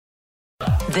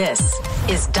This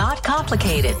is Dot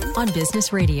Complicated on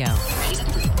Business Radio.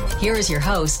 Here is your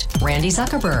host, Randi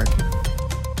Zuckerberg.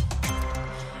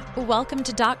 Welcome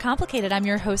to Dot Complicated. I'm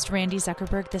your host, Randi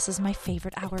Zuckerberg. This is my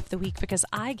favorite hour of the week because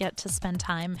I get to spend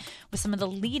time with some of the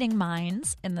leading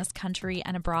minds in this country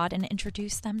and abroad and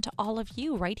introduce them to all of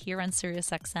you right here on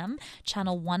SiriusXM,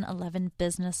 channel 111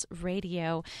 Business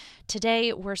Radio.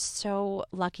 Today, we're so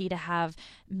lucky to have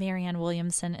Marianne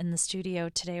Williamson in the studio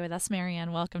today with us.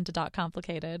 Marianne, welcome to Dot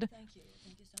Complicated. Thank you.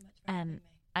 Thank you so much for having me.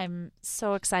 I'm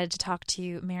so excited to talk to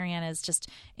you. Marianne is just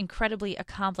incredibly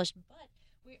accomplished, but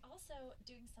we're also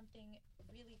doing something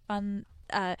really fun.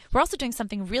 We're also doing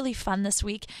something really fun this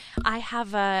week. I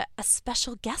have a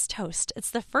special guest host.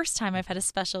 It's the first time I've had a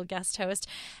special guest host,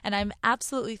 and I'm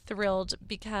absolutely thrilled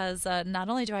because not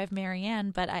only do I have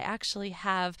Marianne, but I actually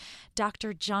have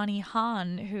Dr. Johnny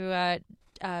Han, who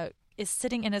is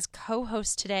sitting in as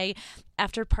co-host today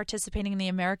after participating in the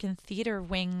American Theater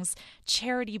Wing's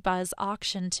Charity Buzz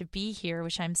auction to be here,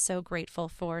 which I'm so grateful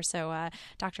for. So,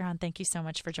 Dr. Han, thank you so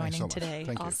much for joining today.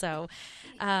 Thank also.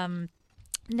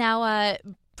 Now,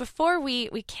 before we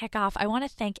kick off, I want to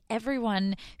thank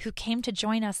everyone who came to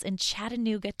join us in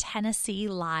Chattanooga, Tennessee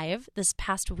live this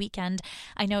past weekend.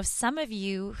 I know some of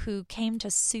you who came to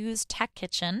Sue's Tech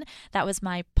Kitchen. That was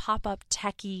my pop-up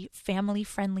techie,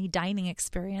 family-friendly dining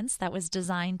experience that was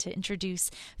designed to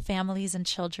introduce families and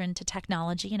children to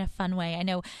technology in a fun way. I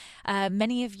know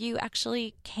many of you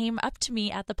actually came up to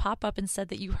me at the pop-up and said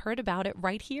that you heard about it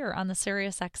right here on the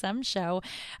SiriusXM show,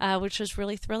 which was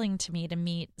really thrilling to me to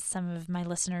meet some of my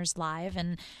listeners live,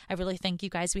 and I really thank you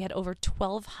guys. We had over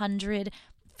 1,200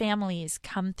 families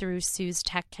come through Sue's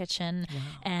Tech Kitchen. Wow.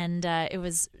 And it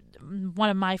was one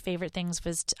of my favorite things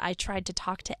was I tried to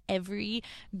talk to every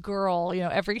girl,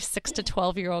 every 6 to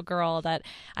 12-year-old girl that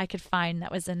I could find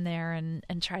that was in there and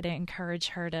try to encourage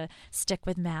her to stick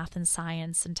with math and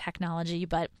science and technology.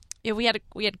 But we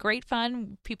had great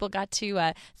fun. People got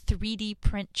to 3D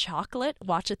print chocolate,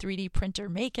 watch a 3D printer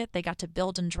make it. They got to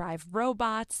build and drive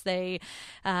robots. They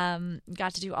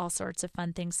got to do all sorts of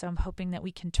fun things. So I'm hoping that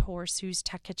we can tour Sue's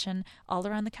Tech Kitchen all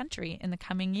around the country in the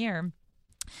coming year.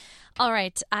 All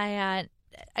right.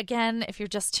 Again, if you're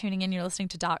just tuning in, you're listening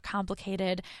to Dot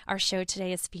Complicated. Our show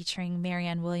today is featuring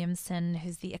Marianne Williamson,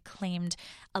 who's the acclaimed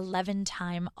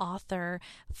 11-time author,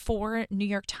 4 New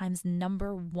York Times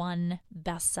 #1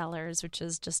 bestsellers, which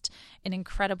is just an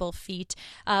incredible feat.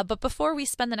 But before we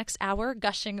spend the next hour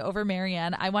gushing over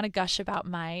Marianne, I want to gush about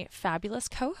my fabulous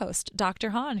co-host,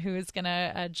 Dr. Han, who is going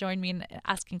to join me in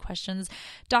asking questions.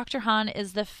 Dr. Han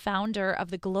is the founder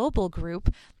of the Global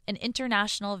Group, an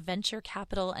international venture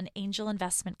capital and angel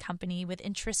investment company with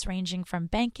interests ranging from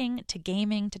banking to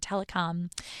gaming to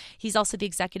telecom. He's also the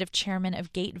executive chairman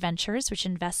of Gate Ventures, which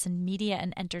invests in media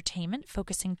and entertainment,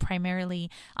 focusing primarily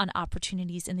on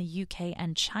opportunities in the UK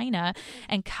and China,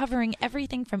 and covering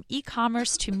everything from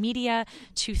e-commerce to media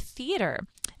to theater.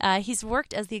 He's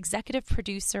worked as the executive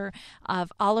producer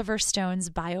of Oliver Stone's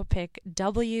biopic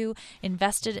W,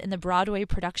 invested in the Broadway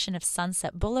production of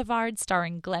Sunset Boulevard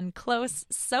starring Glenn Close.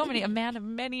 A man of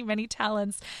many, many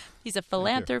talents. He's a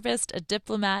philanthropist, a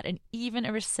diplomat, and even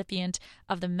a recipient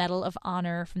of the Medal of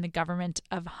Honor from the government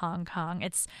of Hong Kong.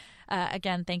 It's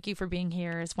again, thank you for being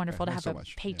here. It's wonderful to have a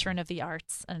patron of the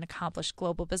arts and an accomplished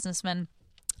global businessman.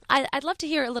 I'd love to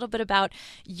hear a little bit about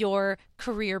your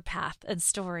career path and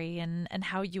story and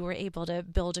how you were able to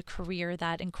build a career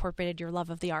that incorporated your love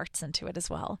of the arts into it as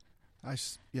well.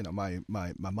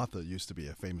 My mother used to be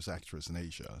a famous actress in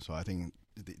Asia, so I think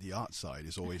the art side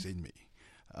is always in me.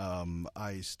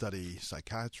 I study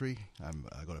psychiatry.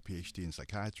 I got a PhD in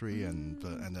psychiatry, and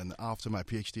then after my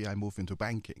PhD, I moved into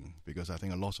banking because I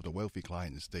think a lot of the wealthy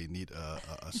clients, they need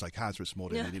a psychiatrist more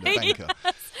than they need a banker.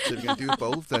 Yes. So if you can do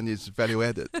both, then it's value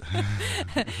added.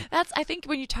 I think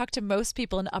when you talk to most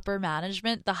people in upper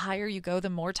management, the higher you go, the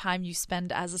more time you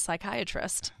spend as a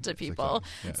psychiatrist to people.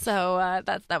 Exactly. Yes. So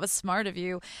that was smart of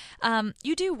you.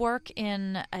 You do work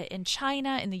in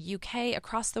China, in the UK,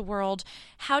 across the world.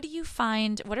 How do you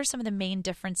find? What are some of the main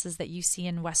differences that you see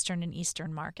in Western and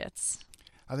Eastern markets?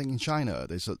 I think in China,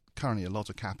 there's currently a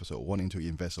lot of capital wanting to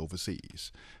invest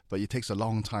overseas, but it takes a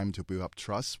long time to build up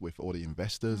trust with all the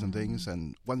investors and things.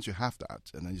 And once you have that,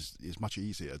 and then it's much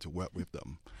easier to work with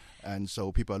them. And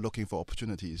so people are looking for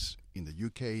opportunities in the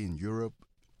UK, in Europe,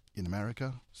 in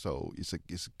America. So it's a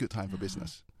good time for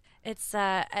business. It's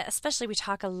especially we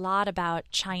talk a lot about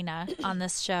China on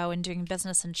this show and doing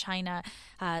business in China,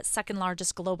 second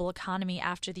largest global economy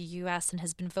after the U.S. and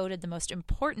has been voted the most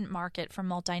important market for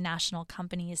multinational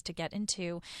companies to get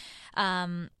into.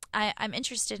 I'm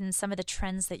interested in some of the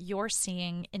trends that you're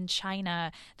seeing in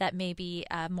China that maybe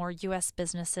more U.S.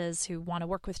 businesses who want to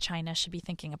work with China should be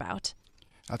thinking about.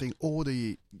 I think all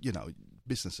the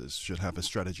businesses should have a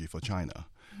strategy for China.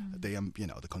 They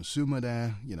the consumer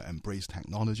there embrace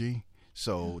technology,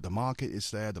 so the market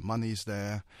is there, the money is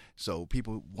there, so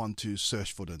people want to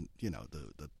search for the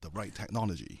right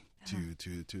technology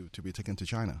to be taken to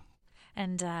China.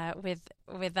 And with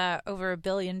over 1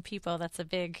 billion people, that's a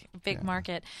big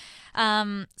market.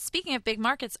 Speaking of big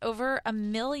markets, over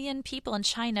 1 million people in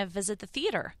China visit the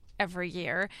theater every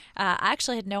year. I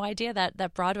actually had no idea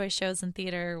that Broadway shows in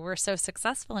theater were so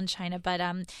successful in China, but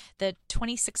the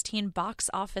 2016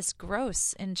 box office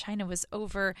gross in China was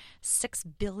over $6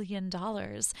 billion.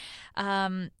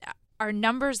 Are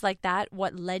numbers like that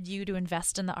what led you to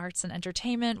invest in the arts and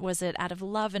entertainment? Was it out of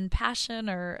love and passion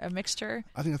or a mixture?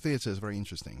 I think the theater is very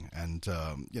interesting. And,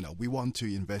 we want to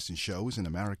invest in shows in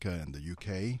America and the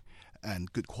UK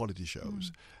and good quality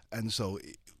shows. And so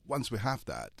once we have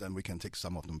that, then we can take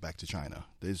some of them back to China.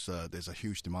 There's a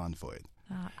huge demand for it.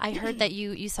 I heard that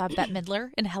you saw Bette Midler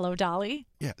in Hello, Dolly.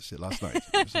 Yes, last night.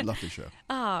 It was a lovely show.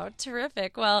 Oh,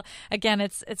 terrific. Well, again,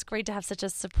 it's great to have such a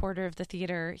supporter of the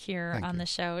theater here on the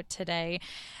show today.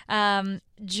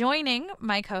 Joining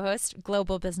my co-host,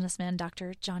 global businessman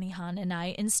Dr. Johnny Han, and I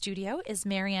in studio is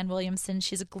Marianne Williamson.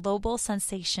 She's a global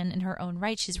sensation in her own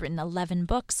right. She's written 11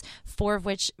 books, 4 of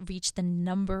which reached the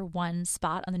 #1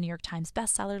 spot on the New York Times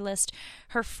bestseller list.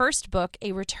 Her first book,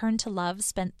 A Return to Love,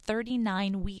 spent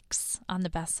 39 weeks on the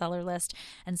bestseller list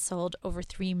and sold over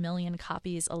 3 million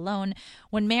copies alone.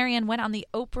 When Marianne went on the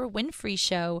Oprah Winfrey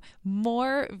Show,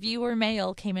 more viewer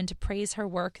mail came in to praise her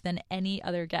work than any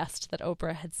other guest that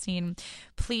Oprah had seen.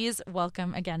 Please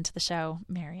welcome again to the show,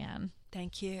 Marianne.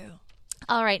 Thank you.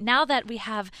 All right, now that we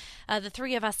have the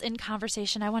three of us in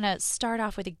conversation, I want to start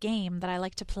off with a game that I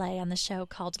like to play on the show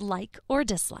called Like or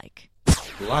Dislike.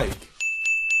 Like.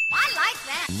 I like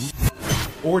that.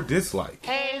 Or dislike.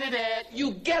 Hated it.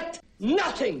 You get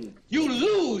nothing. You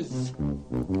lose.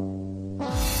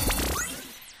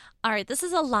 All right, this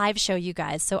is a live show, you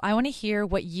guys, so I want to hear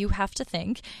what you have to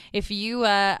think. If you,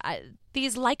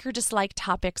 these like or dislike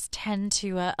topics tend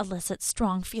to elicit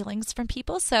strong feelings from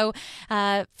people, so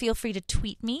feel free to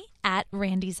tweet me at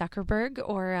Randi Zuckerberg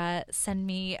or send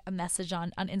me a message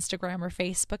on Instagram or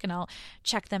Facebook, and I'll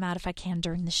check them out if I can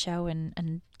during the show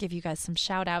and give you guys some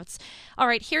shout outs. All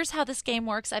right, here's how this game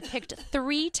works. I picked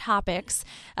 3 topics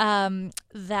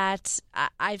that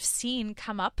I've seen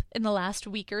come up in the last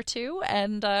week or two,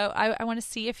 and I want to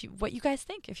see what you guys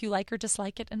think, if you like or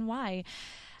dislike it, and why.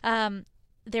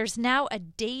 There's now a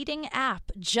dating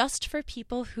app just for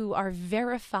people who are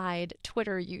verified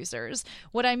Twitter users.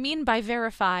 What I mean by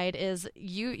verified is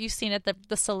you've seen it,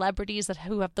 the celebrities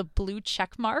who have the blue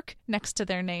check mark next to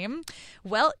their name.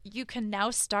 Well, you can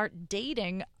now start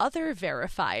dating other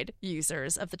verified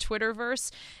users of the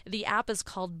Twitterverse. The app is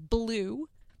called Blue.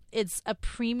 It's a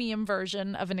premium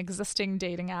version of an existing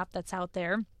dating app that's out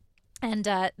there. And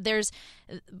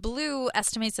Blue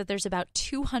estimates that there's about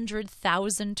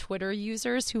 200,000 Twitter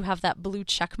users who have that blue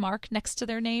check mark next to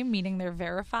their name, meaning they're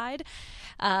verified.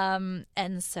 And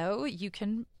so you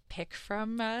can pick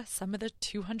from some of the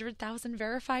 200,000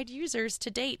 verified users to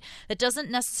date. That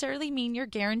doesn't necessarily mean you're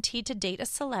guaranteed to date a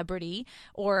celebrity,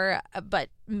 but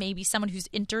maybe someone who's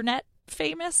internet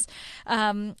famous.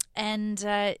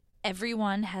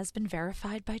 Everyone has been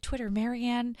verified by Twitter.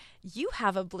 Marianne, you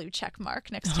have a blue check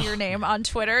mark next to your name on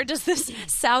Twitter. Does this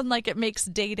sound like it makes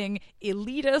dating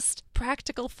elitist,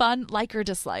 practical, fun, like or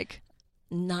dislike?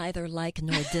 Neither like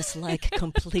nor dislike.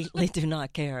 Completely do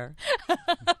not care.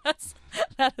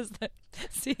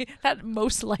 That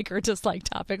most like or dislike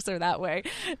topics are that way.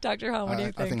 Dr. Han, what do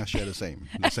you think? I think I share the same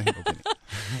opinion.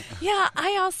 Yeah,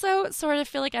 I also sort of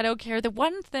feel like I don't care. The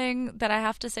one thing that I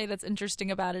have to say that's interesting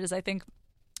about it is I think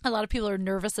a lot of people are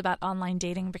nervous about online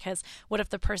dating because what if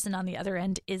the person on the other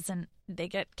end they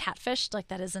get catfished, like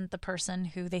that isn't the person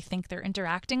who they think they're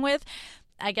interacting with.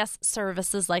 I guess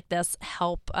services like this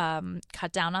help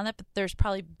cut down on it, but there's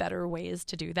probably better ways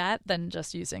to do that than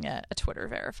just using a Twitter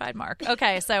verified mark.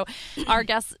 Okay, so our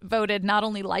guests voted not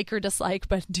only like or dislike,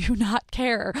 but do not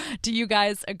care. Do you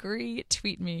guys agree?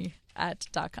 Tweet me at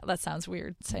 .com. That sounds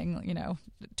weird saying,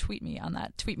 tweet me on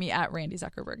that. Tweet me at Randi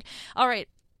Zuckerberg. All right.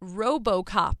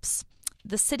 Robocops.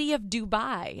 The city of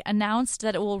Dubai announced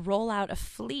that it will roll out a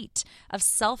fleet of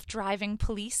self-driving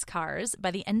police cars by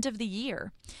the end of the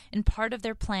year in part of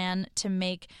their plan to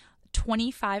make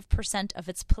 25% of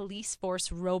its police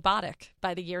force robotic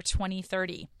by the year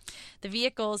 2030. The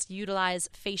vehicles utilize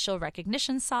facial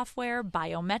recognition software,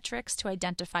 biometrics to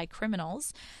identify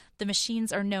criminals. The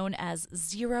machines are known as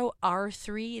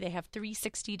 0R3. They have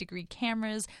 360-degree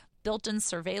cameras, built-in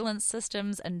surveillance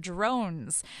systems, and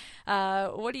drones.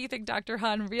 What do you think, Dr.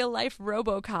 Han? Real-life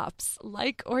RoboCops,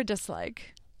 like or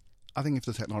dislike? I think if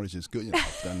the technology is good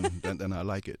enough, then I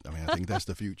like it. I mean, I think that's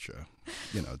the future.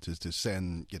 To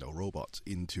send robots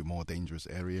into more dangerous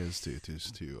areas to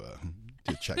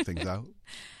check things out.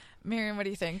 Marianne, what do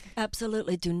you think?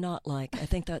 Absolutely do not like. I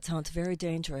think that sounds very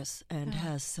dangerous and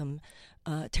has some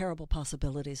terrible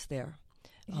possibilities there.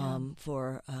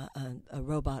 For a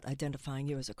robot identifying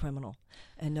you as a criminal,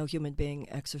 and no human being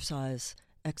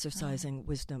exercising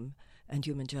wisdom and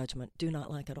human judgment. Do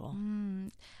not like at all.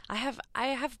 I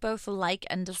have both like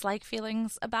and dislike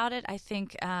feelings about it. I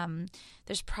think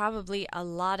there's probably a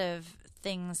lot of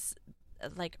things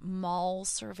like mall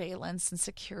surveillance and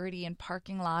security and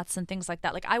parking lots and things like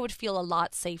that. Like, I would feel a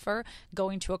lot safer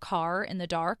going to a car in the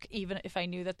dark, even if I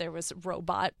knew that there was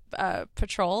robot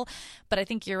patrol. But I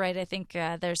think you're right. I think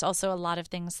there's also a lot of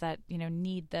things that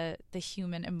need the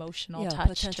human emotional touch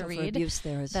potential to read. For abuse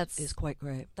there is quite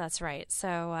great. That's right.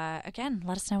 So again,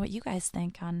 let us know what you guys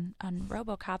think on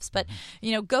RoboCops. But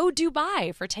go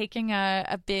Dubai for taking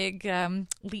a big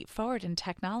leap forward in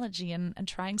technology and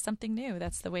trying something new.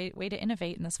 That's the way to innovate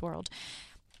in this world.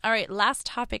 All right, last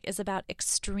topic is about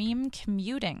extreme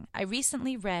commuting. I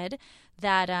recently read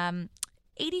that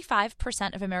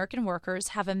 85% of American workers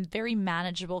have a very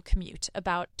manageable commute,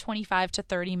 about 25 to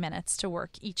 30 minutes to work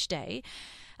each day.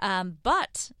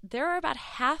 But there are about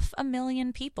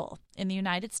 500,000 people in the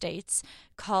United States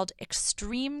called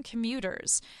extreme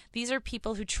commuters. These are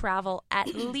people who travel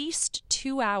at least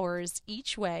 2 hours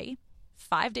each way,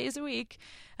 5 days a week,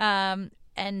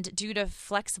 and due to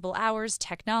flexible hours,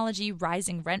 technology,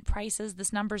 rising rent prices,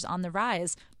 this number's on the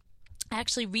rise. I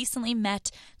actually recently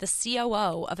met the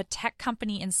COO of a tech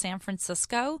company in San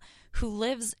Francisco who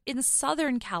lives in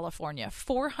Southern California,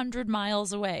 400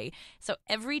 miles away. So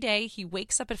every day he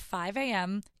wakes up at 5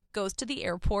 a.m., goes to the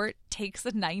airport, takes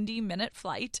a 90-minute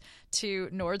flight to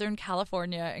Northern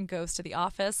California and goes to the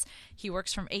office. He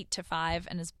works from 8 to 5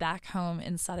 and is back home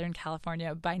in Southern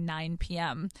California by 9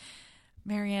 p.m.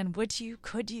 Marianne,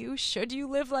 could you, should you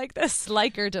live like this,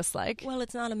 like or dislike? Well,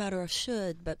 it's not a matter of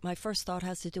should, but my first thought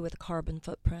has to do with the carbon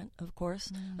footprint, of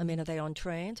course. I mean, are they on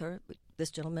trains, or this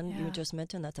gentleman you just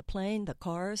mentioned, that's a plane, the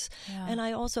cars? Yeah. And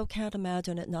I also can't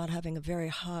imagine it not having a very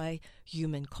high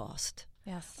human cost.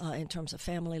 Yes. In terms of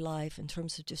family life, in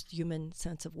terms of just human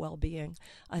sense of well-being.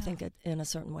 I think it, in a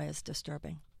certain way, is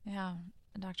disturbing. Yeah.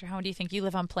 Dr. How do you think? You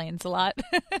live on planes a lot.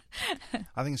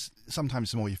 I think it's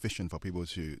sometimes more efficient for people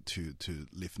to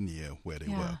live near where they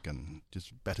work, and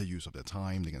just better use of their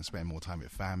time. They can spend more time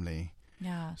with family.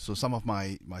 Yeah. So some of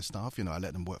my staff, I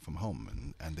let them work from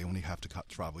home, and they only have to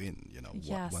travel in,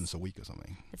 once a week or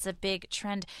something. It's a big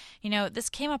trend. This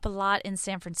came up a lot in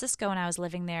San Francisco when I was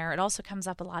living there. It also comes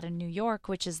up a lot in New York,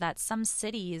 which is that some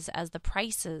cities, as the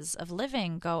prices of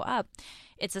living go up,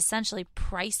 it's essentially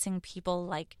pricing people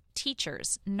like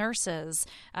teachers, nurses,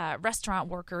 restaurant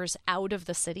workers out of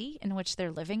the city in which they're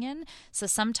living in. So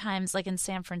sometimes, like in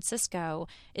San Francisco,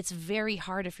 it's very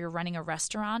hard if you're running a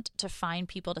restaurant to find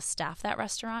people to staff that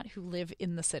restaurant who live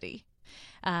in the city.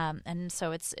 And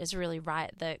so it's really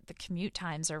the commute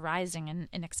times are rising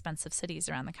in expensive cities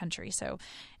around the country. So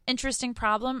interesting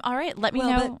problem. All right, let me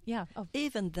know. Yeah. Oh.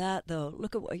 Even that, though,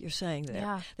 look at what you're saying there.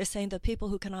 Yeah. They're saying that people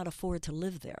who cannot afford to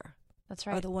live there That's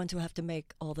right. are the ones who have to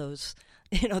make all those,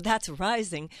 that's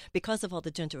rising because of all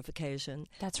the gentrification.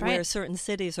 That's right. Where certain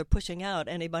cities are pushing out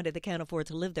anybody that can't afford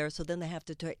to live there, so then they have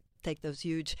to take those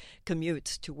huge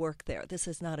commutes to work there. This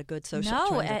is not a good social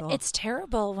trend at all. No, it's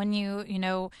terrible when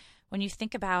you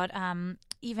think about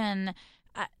even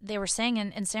they were saying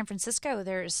in San Francisco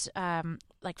there's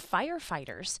like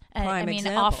firefighters.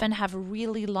 Often have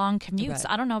really long commutes. Right.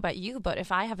 I don't know about you, but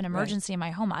if I have an emergency in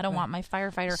my home, I don't want my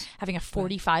firefighter having a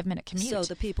 45-minute commute. So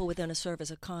the people within a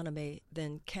service economy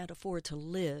then can't afford to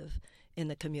live in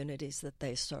the communities that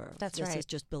they serve. This is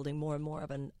just building more and more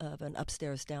of an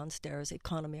upstairs, downstairs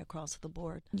economy across the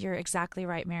board. You're exactly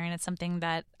right, Marianne. It's something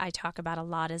that I talk about a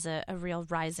lot as a real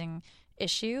rising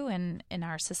issue in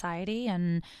our society,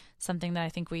 and something that I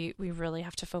think we really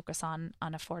have to focus on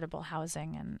affordable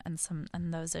housing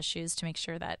and those issues to make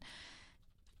sure that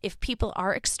if people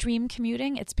are extreme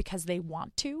commuting, it's because they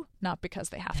want to, not because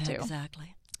they have to.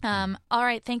 Exactly. All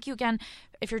right. Thank you again.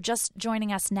 If you're just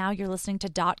joining us now, you're listening to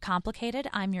Dot Complicated.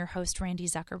 I'm your host, Randi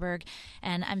Zuckerberg,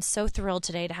 and I'm so thrilled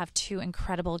today to have two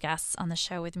incredible guests on the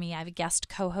show with me. I have a guest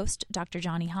co-host, Dr.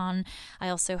 Johnny Hahn. I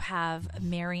also have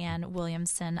Marianne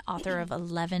Williamson, author of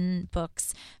 11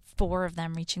 books, 4 of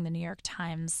them reaching the New York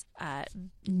Times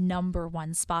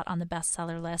 #1 spot on the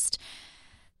bestseller list.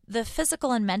 The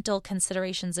physical and mental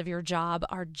considerations of your job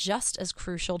are just as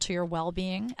crucial to your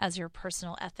well-being as your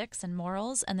personal ethics and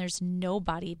morals, and there's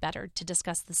nobody better to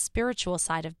discuss the spiritual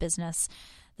side of business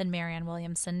than Marianne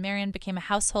Williamson. Marianne became a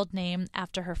household name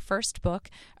after her first book,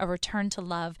 A Return to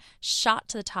Love, shot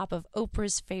to the top of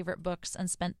Oprah's favorite books and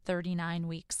spent 39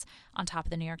 weeks on top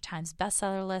of the New York Times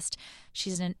bestseller list.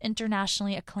 She's an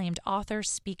internationally acclaimed author,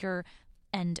 speaker,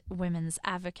 and women's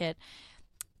advocate.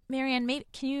 Marianne,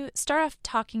 can you start off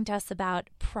talking to us about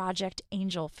Project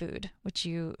Angel Food, which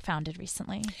you founded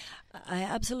recently? I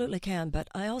absolutely can, but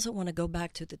I also want to go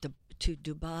back to to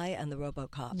Dubai and the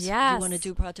RoboCops. Yes. Do you want to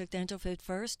do Project Angel Food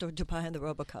first, or Dubai and the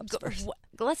RoboCops first?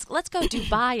 Let's go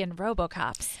Dubai and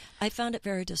RoboCops. I found it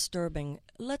very disturbing.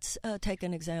 Let's take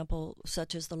an example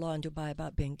such as the law in Dubai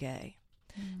about being gay.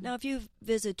 Now, if you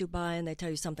visit Dubai and they tell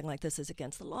you something like this is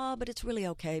against the law, but it's really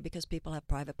okay because people have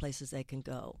private places they can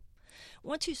go.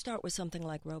 Once you start with something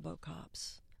like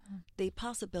RoboCops, the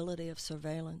possibility of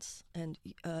surveillance and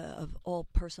of all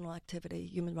personal activity,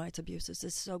 human rights abuses,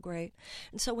 is so great.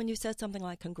 And so when you said something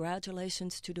like,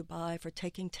 congratulations to Dubai for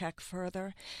taking tech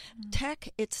further, tech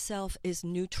itself is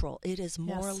neutral. It is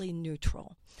morally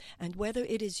neutral. And whether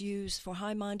it is used for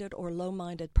high-minded or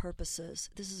low-minded purposes,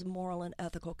 this is a moral and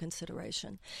ethical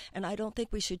consideration. And I don't think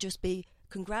we should just be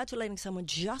congratulating someone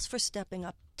just for stepping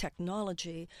up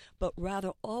technology, but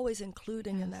rather always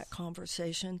including in that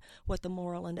conversation what the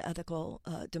moral and ethical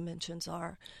dimensions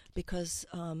are, because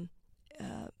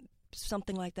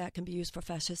something like that can be used for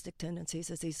fascistic tendencies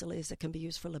as easily as it can be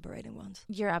used for liberating ones.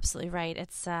 You're absolutely right.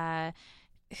 It's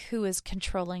who is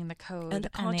controlling the code and the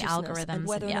algorithms, and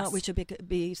whether or not we should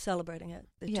be celebrating it.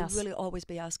 To really always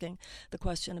be asking the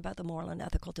question about the moral and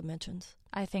ethical dimensions.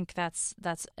 I think that's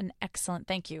an excellent.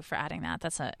 Thank you for adding that.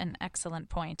 That's an excellent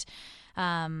point.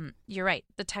 You're right.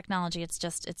 The technology,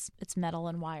 it's metal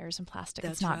and wires and plastic.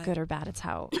 That's it's not right. good or bad. It's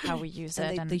how we use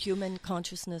it. And the human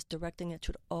consciousness directing it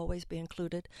should always be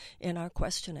included in our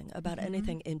questioning about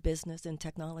anything in business and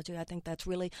technology. I think that's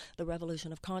really the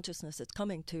revolution of consciousness that's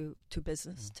coming to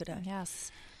business today.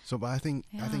 Yes. So, but I think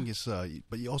it's,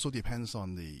 but it also depends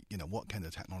on the, what kind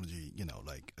of technology,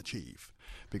 achieve.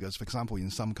 Because, for example, in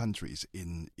some countries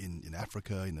in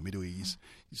Africa, in the Middle East,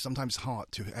 it's sometimes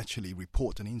hard to actually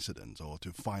report an incident or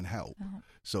to find help.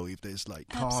 So if there's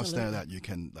cars there that you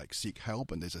can seek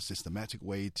help, and there's a systematic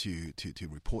way to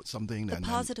report something, the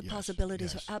positive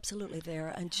possibilities are absolutely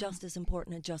there, and just as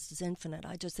important and just as infinite.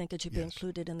 I just think it should be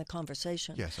included in the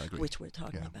conversation, I agree. which we're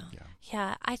talking about.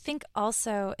 Yeah, I think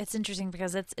also it's interesting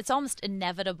because it's almost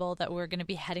inevitable that we're going to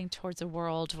be heading towards a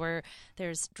world where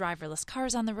there's driverless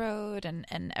cars on the road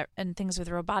and things with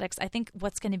robotics. I think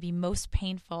what's going to be most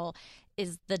painful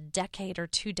is the decade or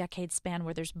 2 decade span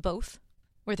where there's both,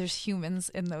 where there's humans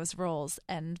in those roles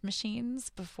and machines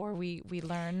before we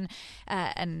learn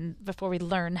and before we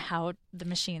learn how the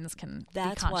machines can be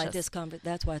conscious.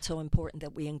 That's why it's so important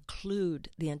that we include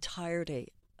the entirety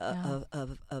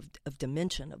of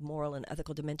dimension, of moral and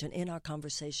ethical dimension in our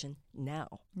conversation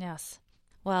now. Yes.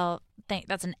 Well,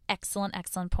 that's an excellent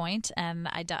point, and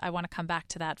I want to come back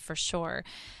to that for sure.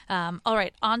 All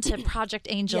right, on to Project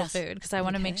Angel Food, because I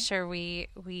want to make sure we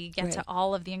get to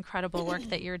all of the incredible work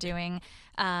that you're doing.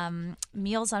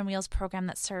 Meals on Wheels program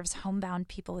that serves homebound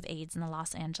people with AIDS in the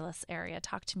Los Angeles area.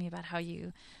 Talk to me about how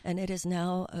you... And it has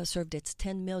now served its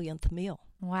 10 millionth meal.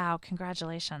 Wow,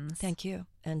 congratulations. Thank you.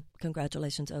 And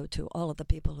congratulations to all of the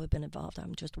people who have been involved.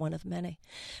 I'm just one of many.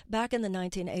 Back in the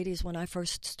 1980s, when I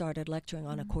first started lecturing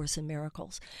on A Course in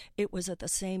Miracles, it was at the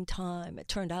same time, it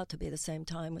turned out to be the same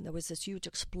time, when there was this huge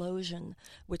explosion,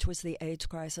 which was the AIDS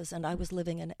crisis, and I was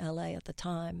living in L.A. at the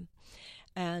time.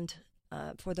 And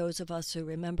for those of us who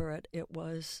remember it, it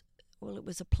was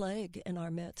a plague in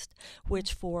our midst,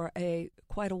 which for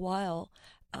quite a while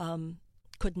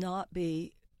could not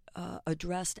be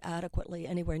addressed adequately,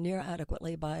 anywhere near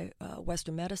adequately, by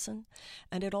Western medicine.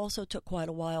 And it also took quite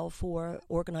a while for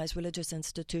organized religious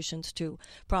institutions to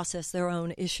process their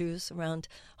own issues around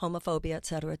homophobia, et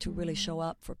cetera, to really show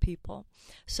up for people.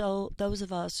 So those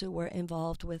of us who were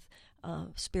involved with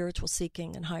spiritual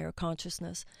seeking and higher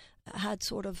consciousness had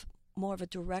sort of more of a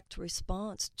direct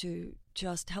response to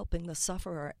just helping the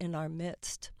sufferer in our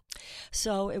midst.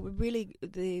 So it would really,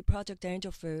 the Project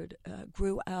Angel Food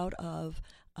grew out of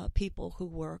people who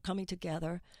were coming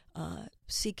together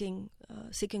seeking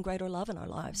greater love in our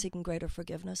lives, seeking greater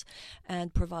forgiveness,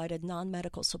 and provided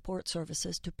non-medical support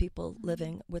services to people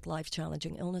living with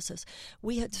life-challenging illnesses.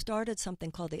 We had started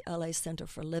something called the LA Center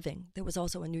for Living. There was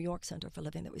also a New York Center for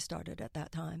Living that we started at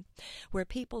that time, where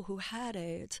people who had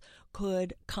AIDS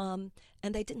could come,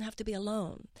 and they didn't have to be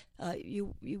alone.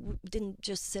 You didn't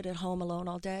just sit at home alone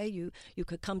all day. You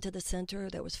could come to the center.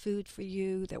 There was food for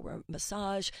you. There were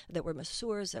masseurs. There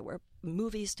were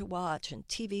movies to watch and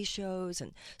TV shows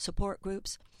and support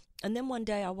groups. And then one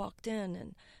day I walked in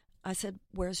and I said,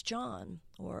 "Where's John?"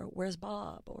 or "Where's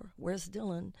Bob?" or "Where's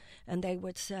Dylan?" And they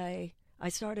would say, I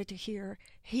started to hear,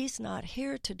 "He's not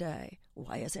here today."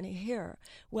 "Why isn't he here?"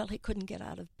 "Well, he couldn't get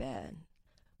out of bed."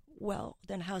 "Well,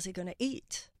 then how's he going to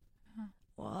eat?"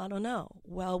 "Well, I don't know."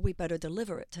 "Well, we better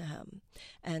deliver it to him."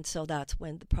 And so that's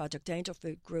when the Project Angel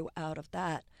Food grew out of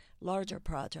that larger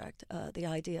project, the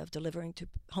idea of delivering to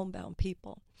homebound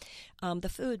people the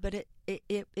food. But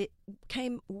it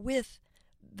came with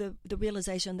the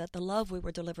realization that the love we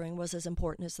were delivering was as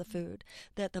important as the food,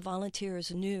 that the volunteers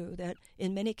knew that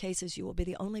in many cases you will be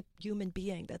the only human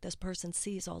being that this person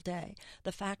sees all day.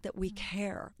 The fact that we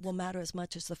care will matter as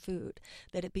much as the food,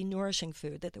 that it be nourishing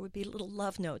food, that there would be little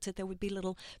love notes, that there would be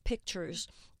little pictures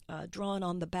drawn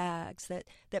on the bags,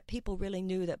 that people really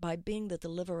knew that by being the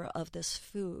deliverer of this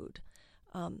food,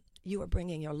 you are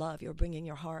bringing your love, you're bringing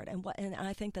your heart. And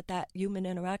I think that human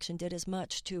interaction did as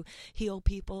much to heal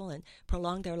people and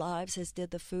prolong their lives as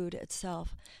did the food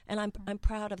itself. And I'm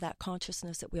proud of that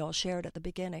consciousness that we all shared at the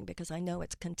beginning, because I know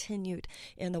it's continued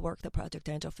in the work that Project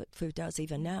Angel Food does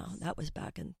even now. That was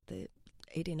back in the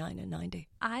 89 and 90.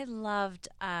 I loved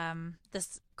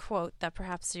this quote that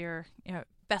perhaps you're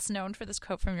best known for, this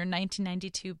quote from your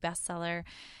 1992 bestseller.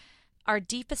 "Our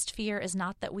deepest fear is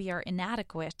not that we are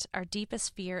inadequate. Our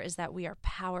deepest fear is that we are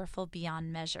powerful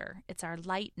beyond measure. It's our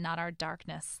light, not our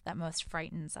darkness, that most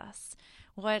frightens us."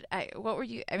 What were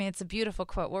you? I mean, it's a beautiful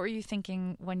quote. What were you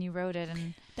thinking when you wrote it?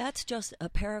 And that's just a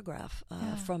paragraph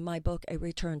from my book, A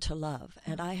Return to Love,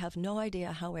 and I have no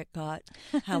idea how it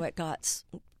got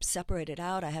separated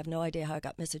out. I have no idea how it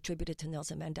got misattributed to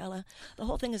Nelson Mandela. The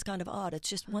whole thing is kind of odd. It's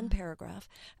just one paragraph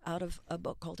out of a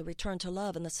book called A Return to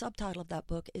Love, and the subtitle of that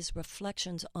book is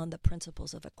Reflections on the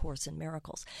Principles of A Course in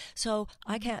Miracles. So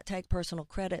I can't take personal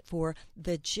credit for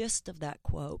the gist of that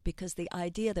quote, because the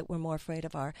idea that we're more afraid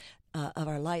of our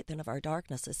light than of our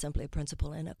darkness is simply a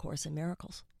principle in A Course in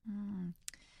Miracles.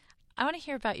 I want to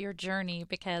hear about your journey,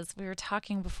 because we were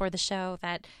talking before the show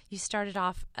that you started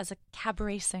off as a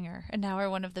cabaret singer and now are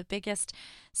one of the biggest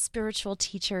spiritual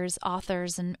teachers,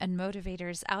 authors, and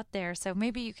motivators out there. So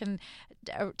maybe you can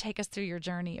take us through your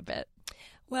journey a bit.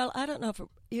 Well, I don't know if,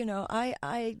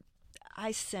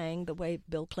 I sang the way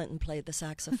Bill Clinton played the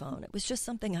saxophone. It was just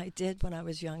something I did when I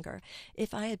was younger.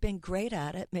 If I had been great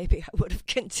at it, maybe I would have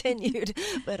continued.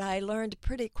 But I learned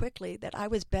pretty quickly that I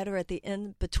was better at the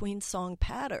in-between song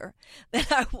patter than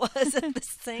I was at the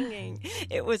singing.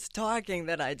 It was talking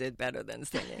that I did better than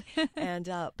singing. And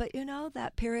but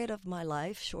that period of my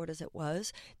life, short as it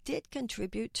was, did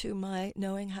contribute to my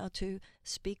knowing how to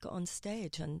speak on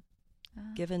stage. And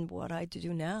given what I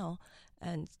do now,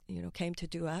 and came to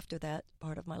do after that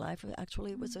part of my life,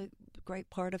 actually it was a great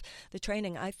part of the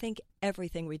training. I think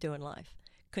everything we do in life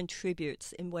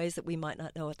contributes in ways that we might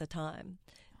not know at the time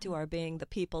to our being the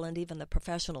people and even the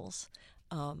professionals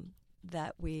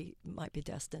that we might be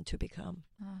destined to become.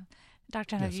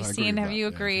 Dr. Yes, have you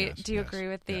agree? Yes, do you agree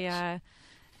with the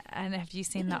and have you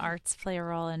seen the arts play a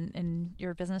role in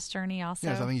your business journey also?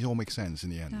 Yes, I think it all makes sense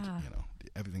in the end.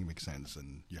 Everything makes sense,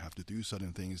 and you have to do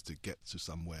certain things to get to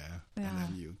somewhere, and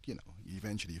then you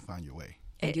eventually find your way.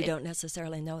 And you don't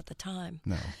necessarily know at the time.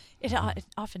 No. It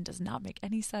often does not make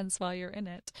any sense while you're in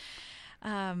it.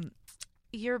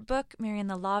 Your book, Marianne,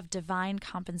 The Law of Divine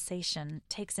Compensation,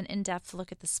 takes an in-depth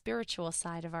look at the spiritual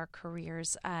side of our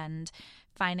careers and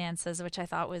finances, which I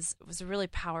thought was a really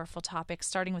powerful topic,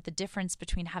 starting with the difference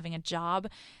between having a job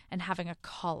and having a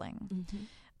calling.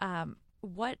 Mm-hmm.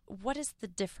 What is the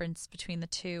difference between the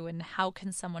two, and how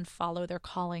can someone follow their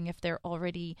calling if they're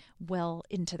already well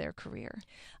into their career?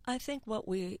 I think what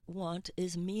we want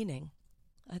is meaning.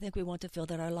 I think we want to feel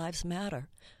that our lives matter.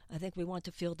 I think we want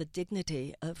to feel the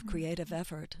dignity of creative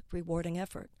effort, rewarding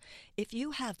effort. If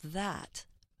you have that,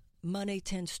 money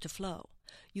tends to flow.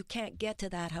 You can't get to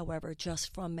that, however,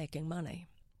 just from making money.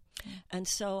 And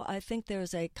so I think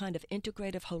there's a kind of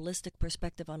integrative, holistic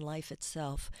perspective on life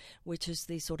itself, which is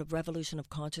the sort of revolution of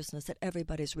consciousness that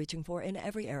everybody's reaching for in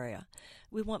every area.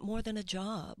 We want more than a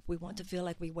job. We want to feel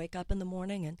like we wake up in the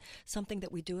morning and something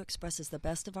that we do expresses the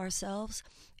best of ourselves.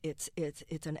 It's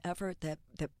an effort that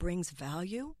brings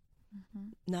value.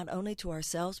 not only to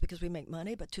ourselves because we make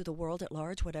money, but to the world at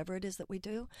large, whatever it is that we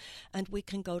do. And we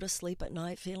can go to sleep at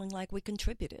night feeling like we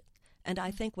contributed. And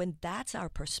I think when that's our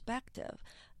perspective,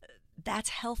 that's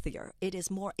healthier. It is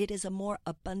a more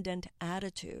abundant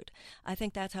attitude. I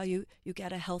think that's how you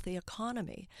get a healthy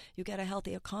economy. You get a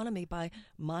healthy economy by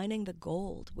mining the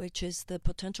gold, which is the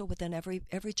potential within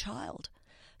every child.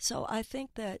 So I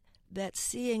think that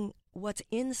seeing what's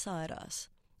inside us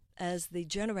as the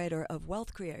generator of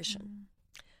wealth creation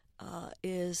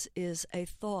is a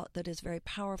thought that is very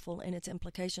powerful in its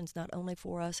implications, not only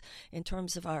for us in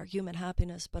terms of our human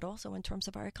happiness, but also in terms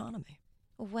of our economy.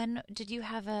 When did you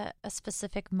have a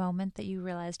specific moment that you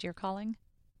realized your calling?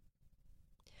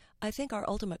 I think our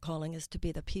ultimate calling is to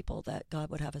be the people that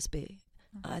God would have us be.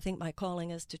 I think my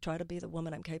calling is to try to be the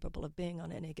woman I'm capable of being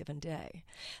on any given day.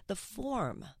 The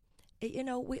form,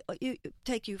 you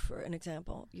take you for an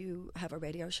example. You have a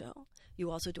radio show. You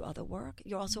also do other work.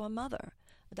 You're also a mother.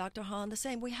 Dr. Hahn, the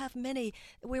same. We're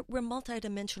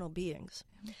multidimensional beings.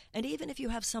 And even if you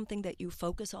have something that you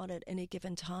focus on at any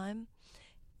given time,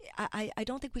 I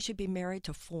don't think we should be married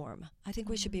to form. I think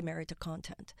we should be married to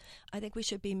content. I think we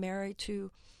should be married to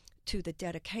the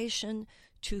dedication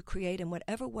to create in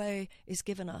whatever way is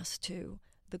given us to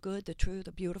the good, the true,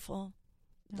 the beautiful,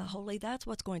 the holy. That's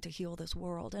what's going to heal this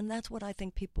world. And that's what I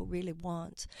think people really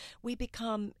want. We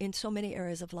become, in so many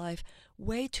areas of life,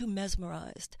 way too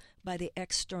mesmerized by the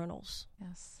externals.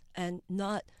 Yes. And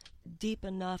not deep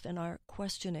enough in our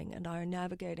questioning and our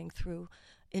navigating through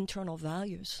internal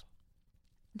values.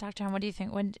 Dr. Hahn, what do you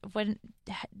think? When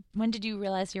did you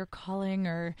realize your calling?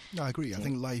 Or no, I agree. I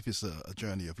think life is a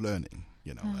journey of learning,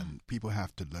 and people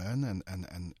have to learn, and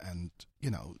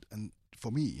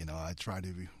for me, I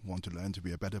want to learn to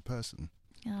be a better person.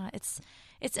 Yeah, it's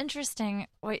interesting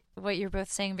what you're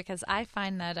both saying, because I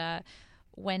find that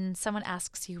when someone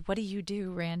asks you, "What do you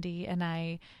do, Randi?" and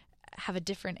I have a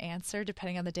different answer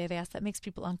depending on the day they ask, that makes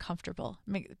people uncomfortable.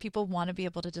 People want to be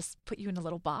able to just put you in a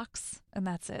little box and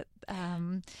that's it.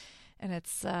 And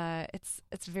it's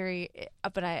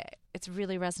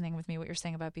really resonating with me what you're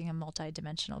saying about being a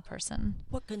multidimensional person.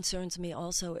 What concerns me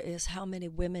also is how many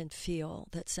women feel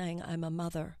that saying I'm a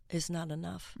mother is not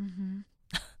enough. Mm-hmm.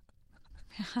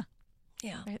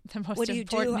 Yeah. Right, the most what do you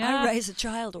do? Yeah. I raise a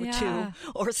child or 2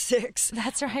 or 6.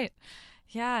 That's right.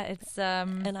 Yeah, it's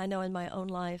and I know in my own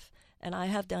life, and I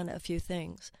have done a few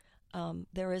things,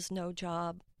 there is no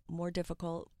job more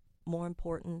difficult, more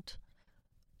important,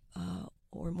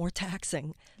 or more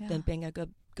taxing than being a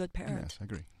good parent. Yes, I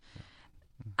agree.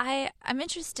 Yeah. I'm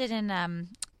interested in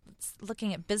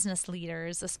looking at business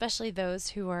leaders, especially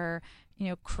those who are,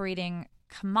 creating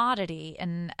commodity,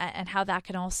 and how that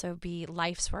can also be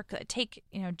life's work. Take,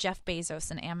 Jeff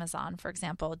Bezos and Amazon, for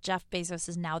example. Jeff Bezos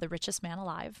is now the richest man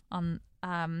alive.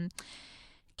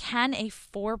 Can a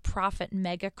for-profit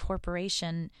mega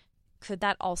corporation, could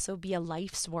that also be a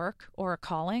life's work or a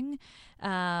calling,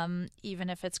 even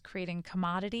if it's creating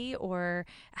commodity? Or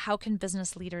how can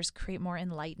business leaders create more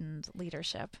enlightened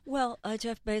leadership? Well,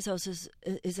 Jeff Bezos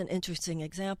is an interesting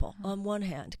example. Mm-hmm. On one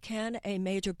hand, can a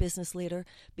major business leader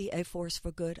be a force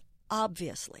for good?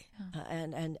 Obviously,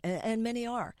 and many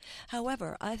are.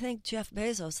 However, I think Jeff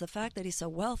Bezos, the fact that he's so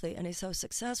wealthy and he's so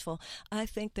successful, I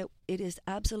think that it is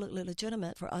absolutely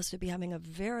legitimate for us to be having a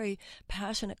very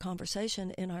passionate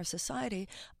conversation in our society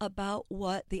about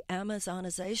what the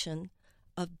Amazonization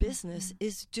of business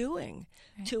is doing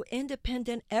to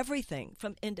independent everything,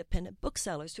 from independent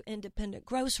booksellers to independent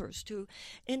grocers to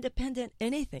independent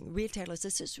anything, retailers.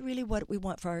 This is really what we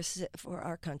want for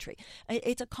our country.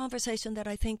 It's a conversation that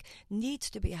I think needs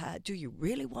to be had. Do you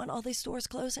really want all these stores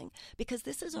closing? Because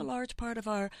this is a large part of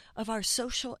our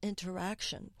social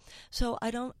interaction. So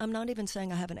I'm not even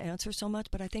saying I have an answer so much,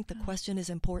 but I think the question is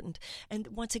important. And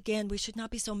once again, we should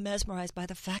not be so mesmerized by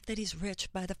the fact that he's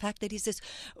rich, by the fact that he's this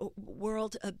world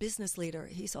a business leader.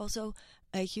 He's also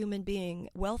a human being.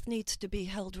 Wealth needs to be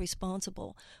held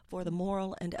responsible for the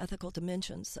moral and ethical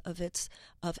dimensions of its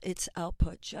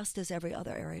output, just as every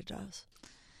other area does.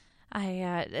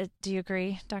 Do you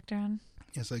agree, Dr. Hahn?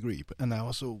 Yes, I agree. And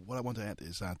what I want to add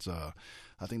is that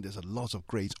I think there's a lot of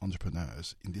great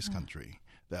entrepreneurs in this country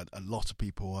that a lot of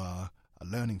people are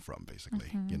learning from,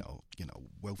 basically.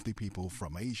 Wealthy people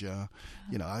from Asia.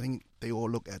 I think they all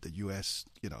look at the U.S.,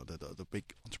 the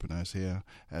big entrepreneurs here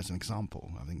as an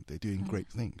example. I think they're doing great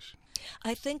things.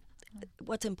 I think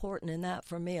what's important in that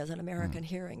for me as an American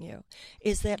hearing you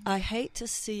is that I hate to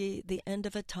see the end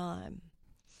of a time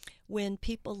when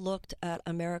people looked at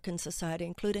American society,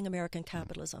 including American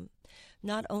capitalism,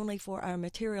 not only for our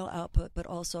material output, but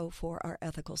also for our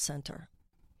ethical center.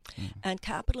 And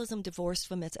capitalism divorced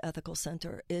from its ethical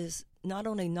center is not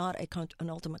only not an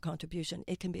ultimate contribution,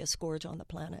 it can be a scourge on the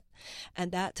planet.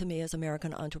 And that, to me, is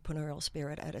American entrepreneurial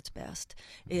spirit at its best,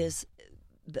 is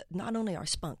not only our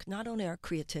spunk, not only our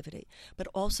creativity, but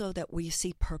also that we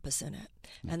see purpose in it.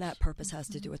 Yes. And that purpose has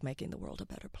to do with making the world a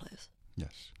better place.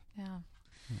 Yes. Yeah.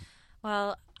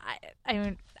 Well,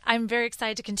 I'm very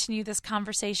excited to continue this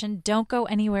conversation. Don't go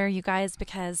anywhere, you guys,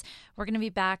 because we're going to be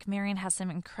back. Marianne has some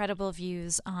incredible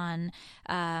views on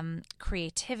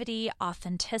creativity,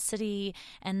 authenticity,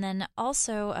 and then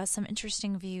also some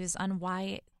interesting views on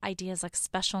why ideas like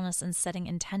specialness and setting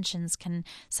intentions can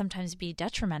sometimes be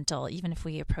detrimental, even if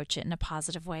we approach it in a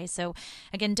positive way. So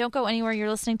again, don't go anywhere. You're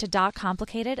listening to Dot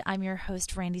Complicated. I'm your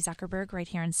host, Randi Zuckerberg, right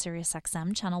here on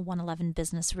SiriusXM, Channel 111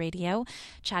 Business Radio,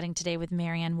 chatting today with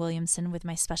Marianne Williamson with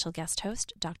my special guest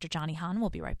host, Dr. Johnny Hahn. We'll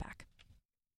be right back.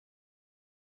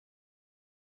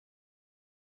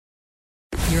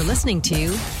 You're listening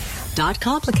to Dot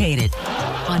Complicated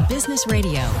on Business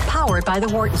Radio, powered by the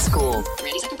Wharton School.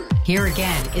 Randi Zuckerberg. Here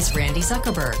again is Randi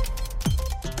Zuckerberg.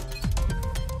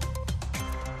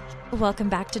 Welcome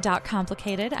back to Dot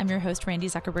Complicated. I'm your host, Randi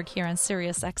Zuckerberg, here on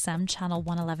SiriusXM, Channel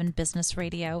 111 Business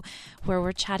Radio, where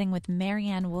we're chatting with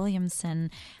Marianne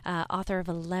Williamson, author of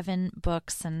 11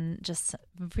 books and just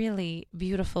really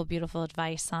beautiful, beautiful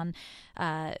advice on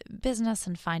business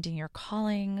and finding your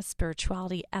calling,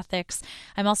 spirituality, ethics.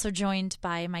 I'm also joined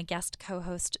by my guest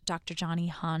co-host, Dr. Johnny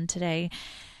Hahn, today.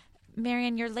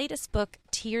 Marianne, your latest book,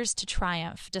 Tears to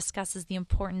Triumph, discusses the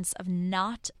importance of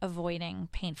not avoiding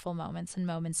painful moments and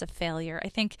moments of failure. I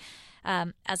think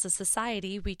as a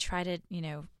society, we try to,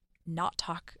 not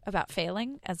talk about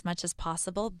failing as much as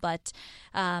possible, but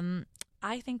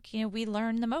I think, we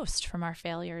learn the most from our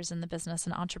failures in the business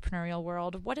and entrepreneurial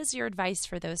world. What is your advice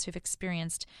for those who've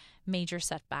experienced major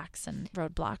setbacks and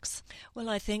roadblocks? Well,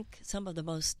 I think some of the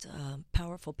most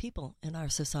powerful people in our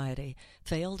society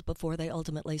failed before they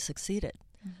ultimately succeeded.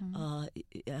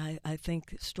 Mm-hmm. I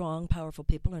think strong, powerful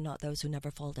people are not those who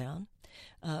never fall down.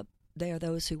 They are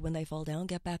those who, when they fall down,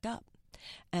 get back up.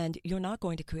 And you're not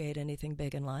going to create anything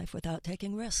big in life without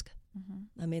taking risk.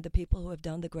 Mm-hmm. I mean, the people who have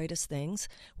done the greatest things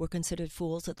were considered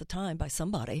fools at the time by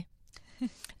somebody.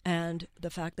 And the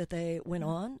fact that they went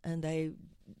on and they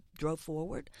drove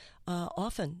forward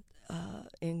often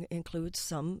includes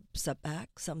some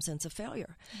setback, some sense of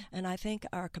failure. Mm-hmm. And I think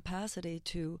our capacity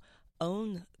to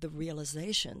own the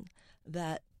realization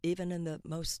that even in the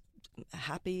most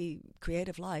happy,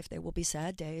 creative life, there will be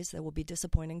sad days, there will be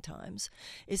disappointing times,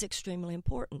 is extremely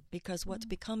important, because what's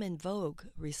become in vogue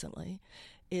recently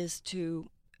is to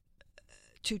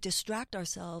distract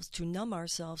ourselves, to numb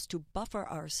ourselves, to buffer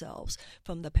ourselves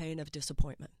from the pain of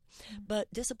disappointment. Mm-hmm.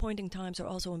 But disappointing times are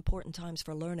also important times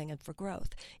for learning and for growth.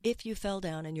 If you fell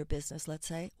down in your business, let's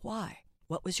say, why?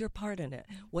 What was your part in it?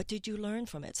 What did you learn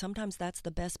from it? Sometimes that's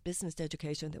the best business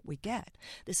education that we get.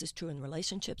 This is true in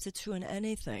relationships. It's true in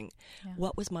anything. Yeah.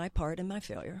 What was my part in my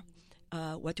failure?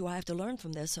 What do I have to learn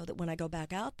from this so that when I go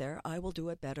back out there, I will do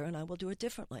it better and I will do it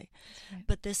differently? Right.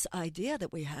 But this idea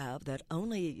that we have that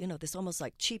only, this almost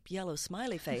like cheap yellow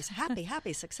smiley face, happy,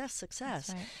 happy, success, success.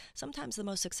 Right. Sometimes the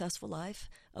most successful life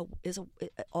is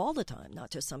all the time, not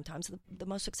just sometimes. The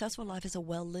most successful life is a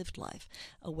well-lived life.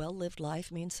 A well-lived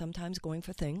life means sometimes going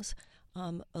for things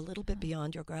a little bit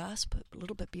beyond your grasp, a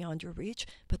little bit beyond your reach,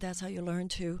 but that's how you learn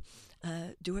to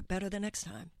do it better the next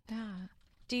time. Yeah.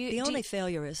 The only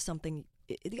failure in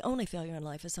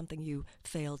life is something you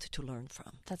failed to learn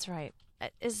from. That's right.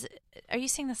 Are you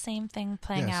seeing the same thing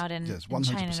playing out in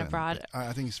China and abroad?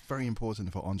 I think it's very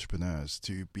important for entrepreneurs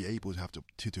to be able to have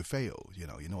to fail,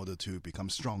 in order to become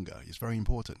stronger. It's very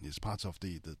important. It's part of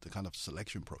the kind of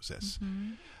selection process.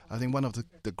 Mm-hmm. I think one of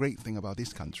the great thing about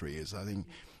this country is I think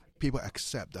people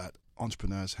accept that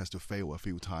entrepreneurs has to fail a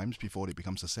few times before they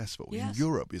become successful. Yes. In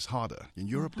Europe, it's harder. In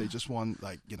Europe, they just want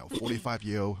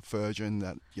 45-year-old virgin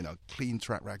that, clean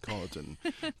track record and,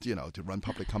 to run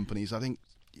public companies. I think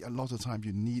a lot of the time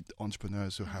you need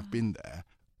entrepreneurs who have been there,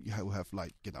 who have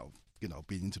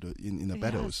been into in the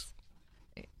battles.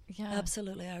 Yeah.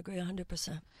 Absolutely. I agree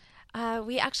 100%.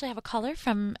 We actually have a caller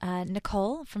from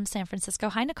Nicole from San Francisco.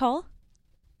 Hi, Nicole.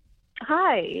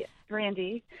 Hi,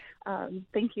 Randi.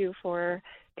 Thank you for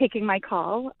taking my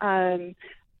call.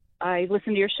 I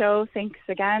listened to your show. Thanks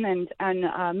again. And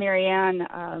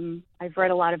Marianne, I've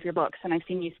read a lot of your books and I've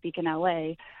seen you speak in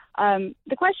LA.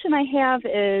 The question I have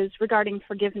is regarding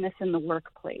forgiveness in the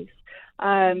workplace.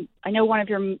 I know one of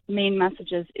your main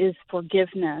messages is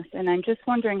forgiveness, and I'm just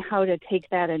wondering how to take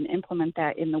that and implement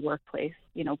that in the workplace,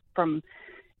 from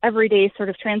everyday sort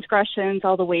of transgressions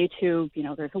all the way to,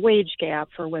 there's a wage gap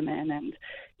for women and,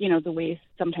 the way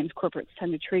sometimes corporates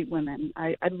tend to treat women.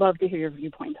 I'd love to hear your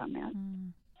viewpoint on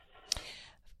that.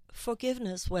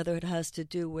 Forgiveness, whether it has to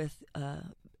do with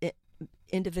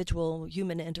individual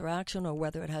human interaction or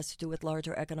whether it has to do with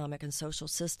larger economic and social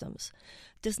systems,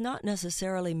 does not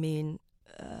necessarily mean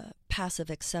passive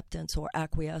acceptance or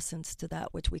acquiescence to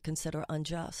that which we consider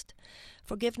unjust.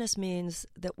 Forgiveness means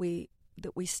that we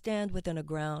stand within a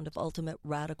ground of ultimate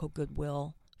radical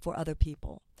goodwill for other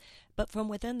people. But from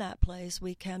within that place,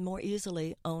 we can more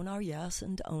easily own our yes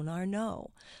and own our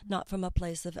no, not from a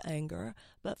place of anger,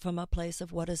 but from a place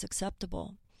of what is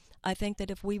acceptable. I think that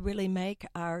if we really make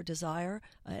our desire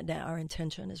and our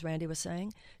intention, as Randi was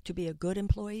saying, to be a good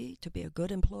employee, to be a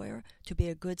good employer, to be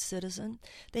a good citizen,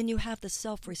 then you have the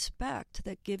self-respect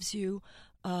that gives you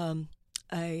a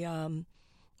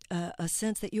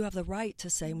sense that you have the right to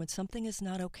say when something is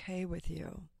not okay with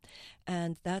you.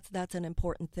 And that's an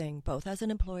important thing, both as an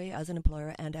employee, as an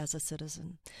employer, and as a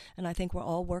citizen. And I think we're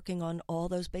all working on all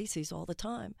those bases all the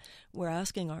time. We're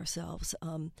asking ourselves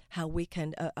how we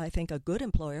can, I think a good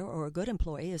employer or a good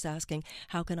employee is asking,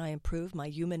 how can I improve my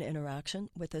human interaction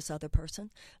with this other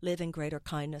person, live in greater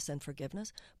kindness and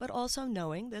forgiveness, but also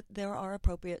knowing that there are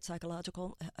appropriate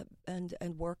psychological and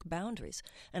work boundaries.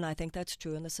 And I think that's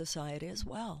true in the society as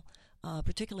well.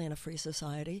 Particularly in a free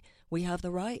society, we have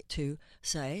the right to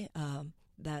say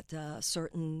that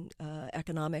certain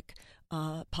economic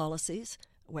policies,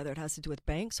 whether it has to do with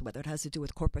banks, whether it has to do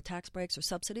with corporate tax breaks or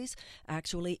subsidies,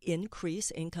 actually increase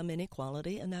income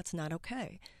inequality, and that's not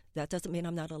okay. That doesn't mean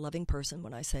I'm not a loving person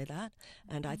when I say that.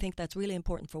 And I think that's really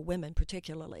important for women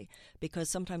particularly, because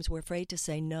sometimes we're afraid to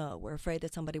say no. We're afraid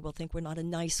that somebody will think we're not a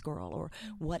nice girl or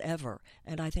whatever.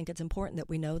 And I think it's important that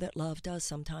we know that love does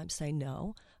sometimes say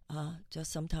no.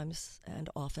 Just sometimes and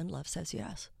often love says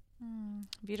yes.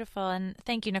 Beautiful. And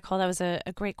thank you, Nicole. That was a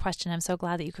great question. I'm so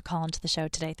glad that you could call into the show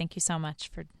today. Thank you so much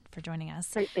for joining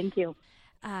us. Great. Thank you.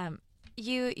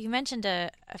 You mentioned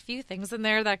a few things in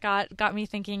there that got me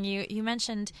thinking. You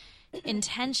mentioned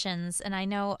intentions, and I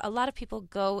know a lot of people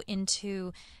go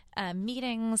into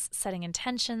meetings setting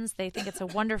intentions. They think it's a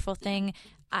wonderful thing.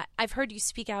 I've heard you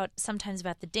speak out sometimes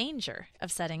about the danger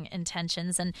of setting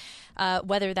intentions, and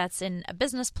whether that's in a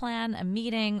business plan, a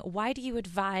meeting. Why do you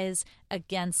advise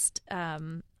against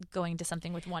going to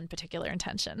something with one particular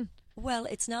intention? Well,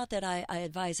 it's not that I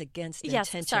advise against Yes,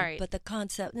 intention, sorry. but the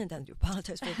concept, and I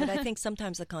apologize for it, but I think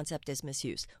sometimes the concept is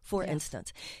misused. For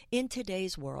instance, in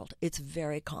today's world, it's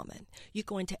very common. You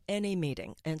go into any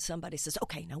meeting and somebody says,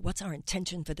 okay, now what's our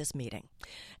intention for this meeting?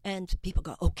 And people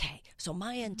go, okay, so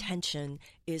my intention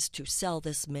is to sell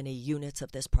this many units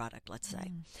of this product, let's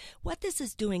say. What this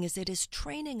is doing is it is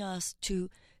training us to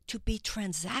be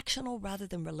transactional rather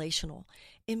than relational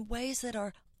in ways that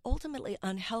are ultimately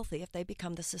unhealthy if they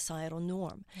become the societal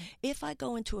norm. If I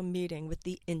go into a meeting with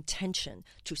the intention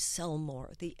to sell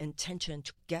more, the intention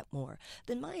to get more,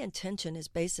 then my intention is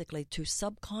basically to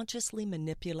subconsciously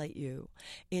manipulate you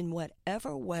in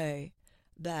whatever way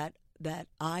that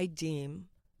I deem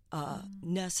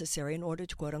necessary in order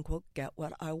to, quote unquote, get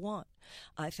what I want.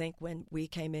 I think when we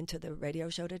came into the radio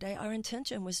show today, our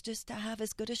intention was just to have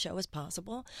as good a show as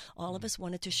possible. All of us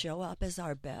wanted to show up as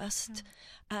our best.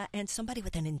 And somebody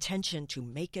with an intention to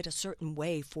make it a certain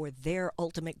way for their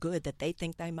ultimate good that they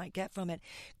think they might get from it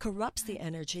corrupts the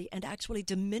energy and actually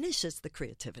diminishes the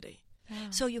creativity.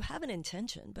 So you have an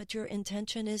intention, but your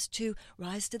intention is to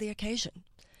rise to the occasion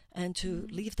and to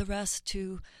leave the rest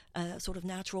to a sort of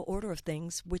natural order of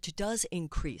things, which does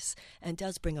increase and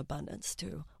does bring abundance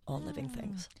to all living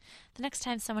things. The next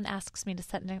time someone asks me to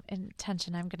set an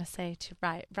intention, I'm going to say to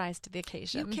rise to the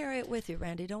occasion. You carry it with you,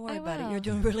 Randi. Don't worry about will. it. You're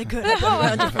doing really good. I've been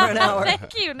around you for an hour.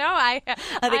 Thank you. No, I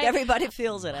think everybody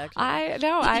feels it, actually.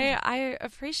 I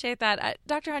appreciate that.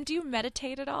 Dr. Hunt, do you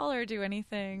meditate at all or do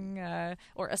anything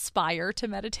or aspire to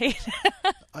meditate?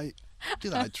 I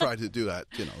try to do that,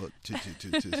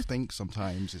 to think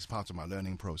sometimes. It's part of my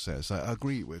learning process. I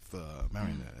agree with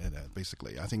Marianne,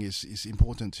 basically. I think it's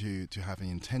important to have an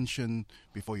intention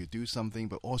before you do something,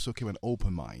 but also keep an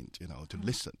open mind, to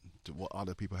listen to what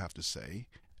other people have to say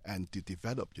and to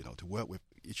develop, to work with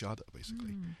each other,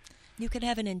 basically. You could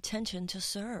have an intention to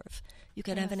serve. You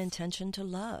could have an intention to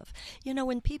love.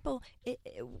 When people,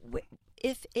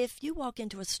 if you walk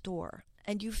into a store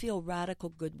and you feel radical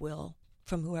goodwill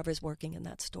from whoever's working in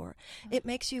that store, it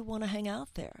makes you want to hang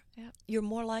out there. Yep. You're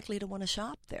more likely to want to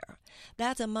shop there.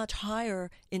 That's a much higher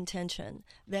intention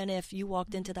than if you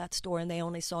walked into that store and they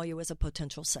only saw you as a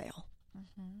potential sale.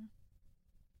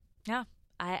 Yeah,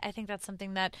 I think that's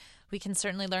something that we can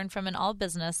certainly learn from in all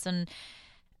business. And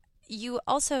you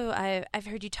also, I've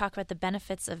heard you talk about the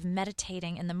benefits of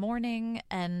meditating in the morning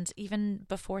and even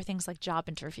before things like job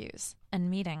interviews and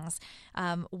meetings.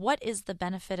 What is the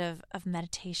benefit of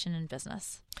meditation in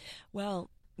business? Well,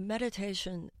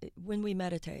 meditation, when we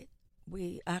meditate,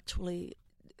 we actually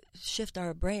shift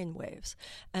our brain waves.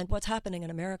 And what's happening in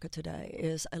America today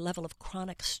is a level of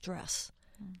chronic stress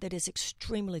that is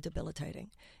extremely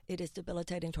debilitating. It is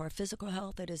debilitating to our physical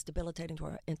health. It is debilitating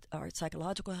to our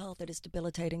psychological health. It is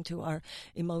debilitating to our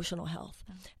emotional health.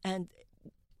 And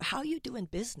how you do in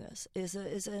business is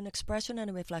an expression and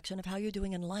a reflection of how you're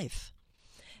doing in life.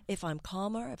 If I'm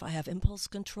calmer, if I have impulse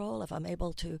control, if I'm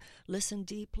able to listen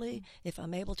deeply, if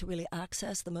I'm able to really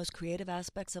access the most creative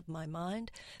aspects of my mind,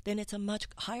 then it's a much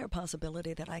higher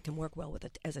possibility that I can work well with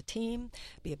it as a team,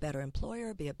 be a better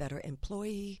employer, be a better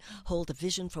employee, hold a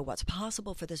vision for what's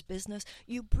possible for this business.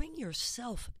 You bring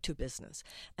yourself to business.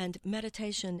 And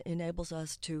meditation enables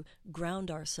us to ground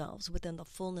ourselves within the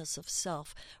fullness of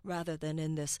self rather than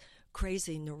in this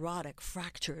crazy, neurotic,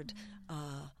 fractured,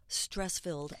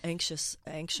 stress-filled, anxious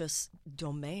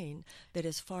domain that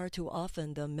is far too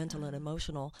often the mental and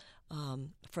emotional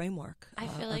framework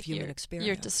of human experience.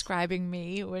 You're describing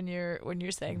me when you're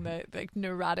saying the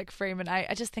neurotic frame, and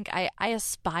I just think I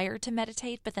aspire to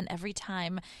meditate, but then every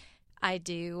time I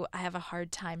do, I have a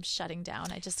hard time shutting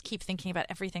down. I just keep thinking about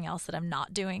everything else that I'm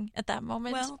not doing at that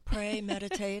moment. Well, pray,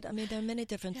 meditate. I mean, there are many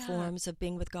different forms of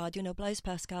being with God. You know, Blaise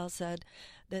Pascal said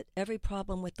that every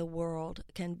problem with the world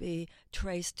can be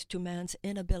traced to man's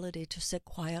inability to sit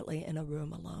quietly in a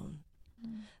room alone.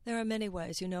 There are many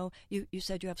ways. You know, you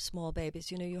said you have small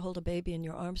babies. You know, you hold a baby in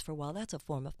your arms for a while. That's a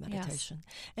form of meditation.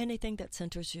 Yes. Anything that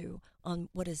centers you on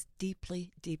what is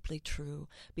deeply, deeply true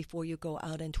before you go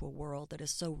out into a world that is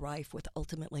so rife with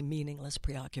ultimately meaningless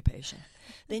preoccupation.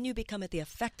 Then you become at the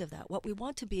effect of that. What we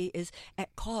want to be is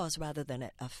at cause rather than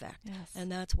at effect. Yes.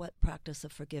 And that's what practice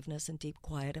of forgiveness and deep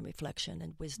quiet and reflection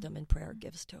and wisdom and prayer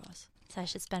gives to us. So I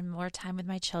should spend more time with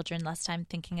my children, less time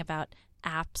thinking about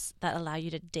apps that allow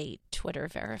you to date Twitter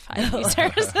verified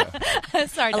users.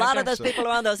 Sorry, a lot of those people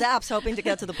are on those apps hoping to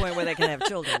get to the point where they can have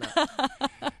children.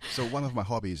 So one of my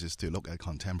hobbies is to look at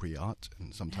contemporary art,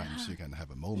 and sometimes you can have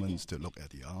a moment to look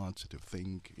at the art, to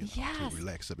think, to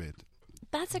relax a bit.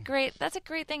 That's a great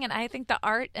thing, and I think the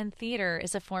art and theater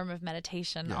is a form of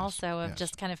meditation, also of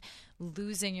just kind of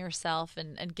losing yourself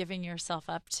and giving yourself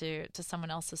up to someone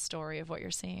else's story of what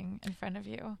you're seeing in front of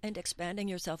you, and expanding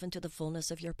yourself into the fullness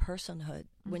of your personhood.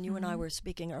 When you and I were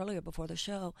speaking earlier before the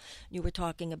show, you were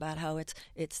talking about how it's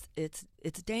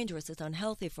dangerous, it's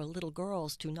unhealthy for little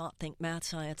girls to not think math,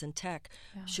 science, and tech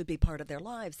should be part of their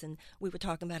lives, and we were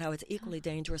talking about how it's equally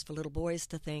dangerous for little boys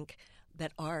to think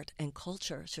that art and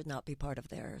culture should not be part of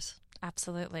theirs.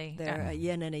 Absolutely. They're a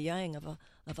yin and a yang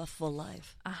of a full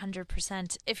life.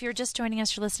 100%. If you're just joining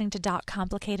us, you're listening to Dot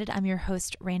Complicated. I'm your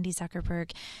host, Randi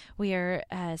Zuckerberg. We are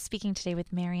speaking today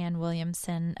with Marianne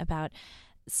Williamson about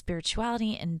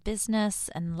spirituality and business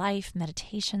and life,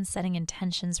 meditation, setting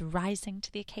intentions, rising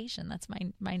to the occasion. That's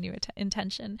my new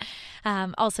intention.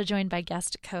 Also joined by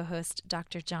guest co-host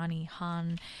Dr. Johnny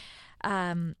Hahn.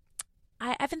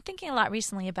 I've been thinking a lot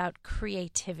recently about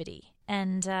creativity,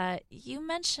 and you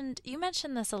mentioned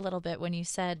this a little bit when you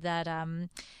said that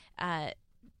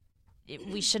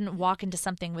we shouldn't walk into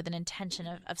something with an intention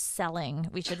of selling.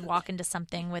 We should walk into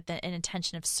something with an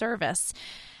intention of service.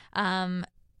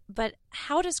 But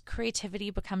how does creativity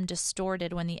become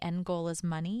distorted when the end goal is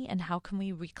money, and how can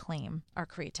we reclaim our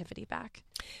creativity back?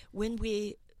 When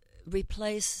we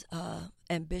replace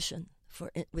ambition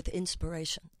with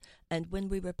inspiration, and when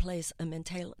we replace a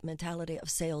mentality of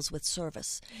sales with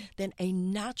service, then a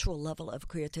natural level of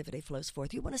creativity flows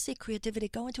forth. You want to see creativity?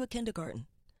 Go into a kindergarten.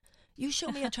 You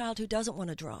show me a child who doesn't want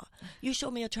to draw. You show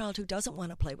me a child who doesn't want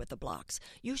to play with the blocks.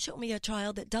 You show me a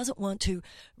child that doesn't want to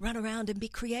run around and be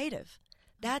creative.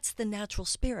 That's the natural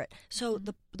spirit. So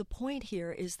the point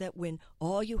here is that when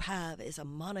all you have is a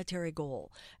monetary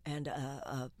goal and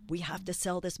we have to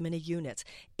sell this many units,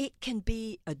 it can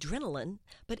be adrenaline,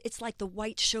 but it's like the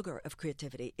white sugar of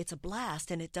creativity. It's a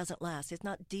blast and it doesn't last. It's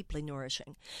not deeply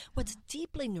nourishing. What's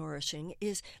deeply nourishing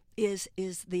is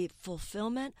the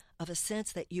fulfillment of a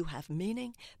sense that you have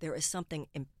meaning. There is something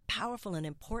powerful and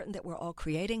important that we're all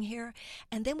creating here.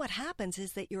 And then what happens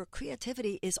is that your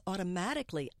creativity is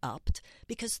automatically upped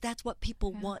because that's what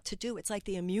people want to do. It's like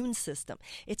the immune system.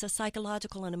 It's a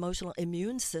psychological and emotional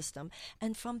immune system.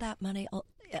 And from that money,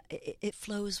 it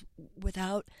flows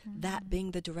without that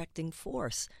being the directing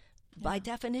force. By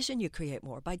definition, you create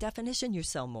more. By definition, you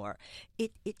sell more.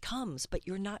 It comes, but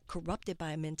you're not corrupted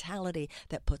by a mentality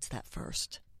that puts that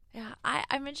first. Yeah,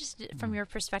 I'm interested from your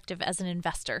perspective as an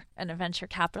investor and a venture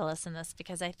capitalist in this,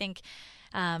 because I think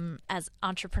as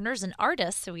entrepreneurs and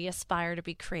artists, so we aspire to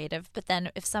be creative. But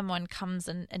then if someone comes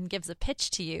and gives a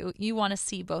pitch to you, you want to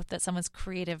see both that someone's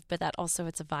creative, but that also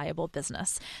it's a viable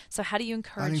business. So how do you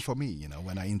encourage? I think for me,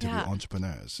 when I interview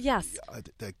entrepreneurs, yes,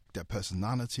 their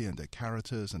personality and their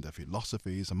characters and their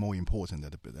philosophies are more important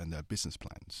than their business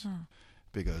plans.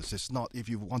 Because it's not, if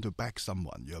you want to back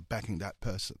someone, you're backing that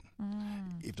person.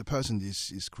 If the person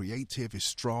is creative, is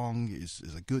strong, is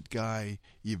a good guy,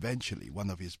 eventually one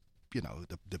of his,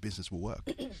 the business will work.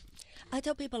 I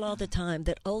tell people all the time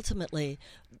that ultimately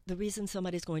the reason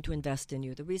somebody's going to invest in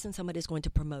you, the reason somebody's going to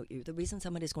promote you, the reason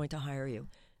somebody's going to hire you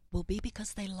will be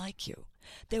because they like you.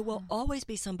 There will always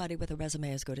be somebody with a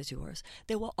resume as good as yours.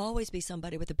 There will always be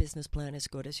somebody with a business plan as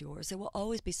good as yours. There will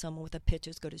always be someone with a pitch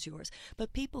as good as yours.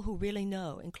 But people who really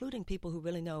know, including people who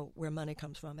really know where money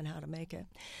comes from and how to make it,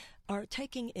 are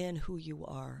taking in who you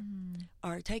are,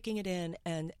 are taking it in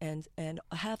and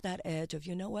have that edge of,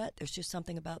 you know what, there's just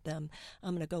something about them,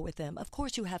 I'm going to go with them. Of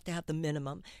course, you have to have the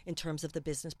minimum in terms of the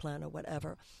business plan or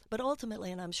whatever. But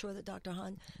ultimately, and I'm sure that Dr.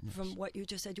 Han, from what you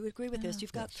just said, you agree with this,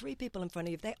 you've got 3 people in front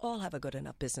of you. They all have a good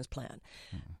enough business plan.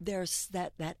 There's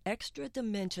that extra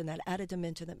dimension, that added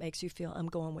dimension that makes you feel I'm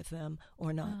going with them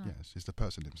or not. Yes, it's the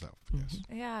person himself. Yes.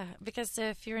 Yeah, because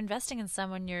if you're investing in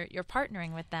someone, you're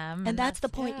partnering with them. And that's the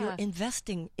point. You're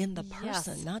investing in the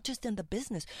person, not just in the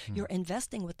business. You're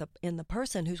investing in the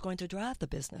person who's going to drive the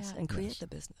business and create the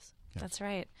business. Yes. That's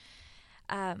right.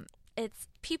 It's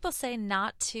people say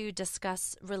not to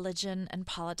discuss religion and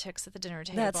politics at the dinner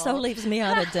table. That so leaves me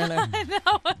out of dinner. I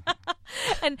know.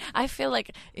 And I feel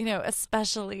like,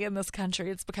 especially in this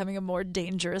country, it's becoming a more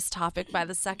dangerous topic by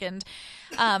the second.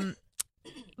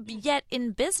 Yet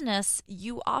in business,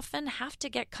 you often have to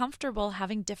get comfortable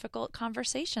having difficult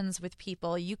conversations with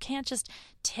people. You can't just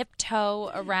tiptoe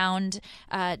around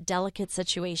delicate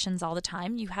situations all the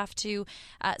time. You have to.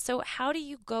 So how do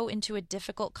you go into a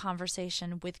difficult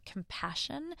conversation with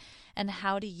compassion? And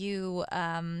how do you,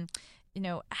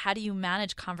 how do you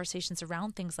manage conversations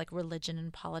around things like religion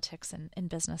and politics and in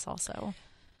business also?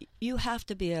 You have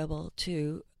to be able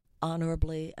to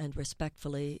honorably and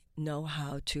respectfully know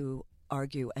how to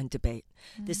argue and debate.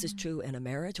 This is true in a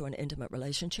marriage or an intimate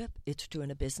relationship. It's true in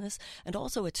a business. And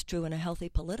also it's true in a healthy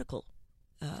political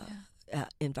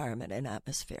environment and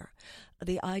atmosphere.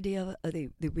 The idea of the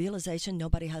realization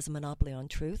nobody has a monopoly on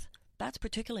truth, that's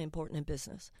particularly important in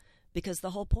business. Because the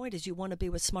whole point is you want to be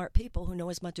with smart people who know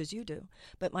as much as you do,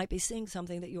 but might be seeing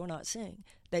something that you're not seeing.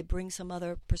 They bring some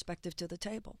other perspective to the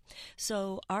table.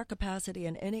 So our capacity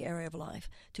in any area of life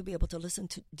to be able to listen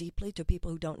deeply to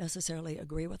people who don't necessarily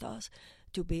agree with us,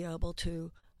 to be able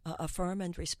to affirm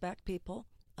and respect people,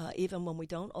 even when we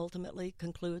don't ultimately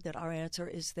conclude that our answer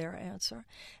is their answer.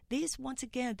 These, once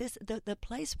again, the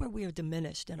place where we are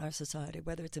diminished in our society,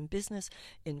 whether it's in business,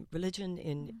 in religion,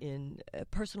 in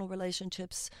personal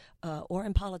relationships, or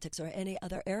in politics or any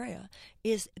other area,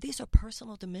 is these are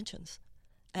personal dimensions.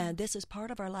 And this is part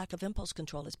of our lack of impulse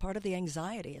control. It's part of the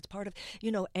anxiety. It's part of,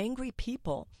 angry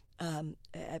people.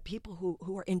 People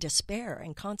who are in despair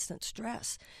and constant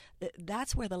stress,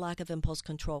 that's where the lack of impulse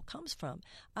control comes from.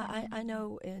 I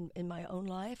know in my own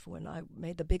life, when I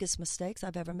made the biggest mistakes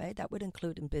I've ever made, that would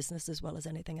include in business as well as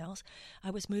anything else,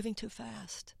 I was moving too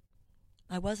fast.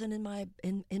 I wasn't in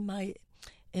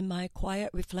my quiet,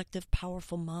 reflective,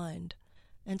 powerful mind.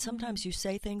 And sometimes you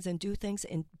say things and do things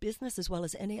in business as well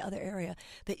as any other area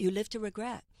that you live to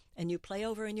regret. And you play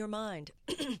over in your mind,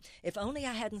 if only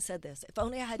I hadn't said this, if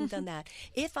only I hadn't done that,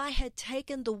 if I had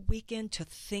taken the weekend to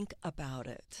think about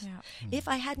it, if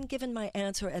I hadn't given my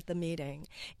answer at the meeting,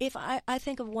 if I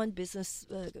think of one business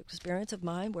experience of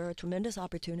mine where a tremendous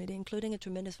opportunity, including a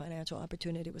tremendous financial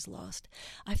opportunity, was lost.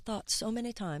 I've thought so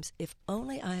many times, if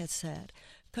only I had said,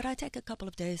 could I take a couple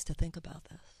of days to think about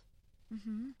this?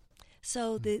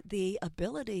 So the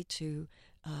ability to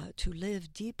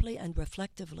live deeply and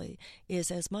reflectively is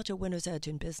as much a winner's edge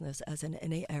in business as in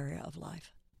any area of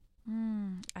life.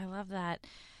 I love that.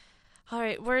 All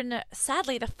right, we're in,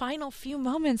 sadly, the final few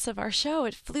moments of our show.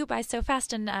 It flew by so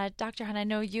fast. And Dr. Han, I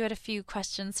know you had a few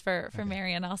questions for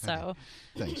Marianne also.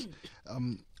 Thanks.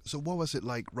 So what was it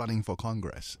like running for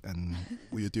Congress, and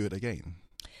will you do it again?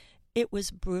 It was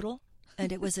brutal,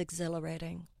 and it was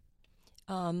exhilarating.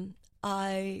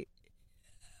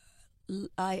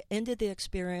 I ended the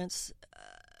experience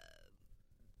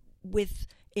with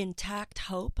intact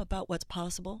hope about what's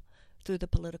possible through the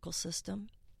political system.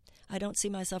 I don't see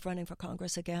myself running for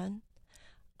Congress again,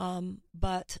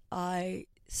 but I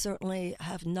certainly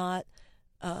have not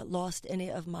lost any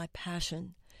of my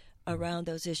passion around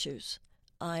those issues.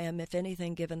 I am, if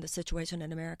anything, given the situation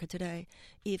in America today,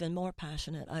 even more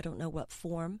passionate. I don't know what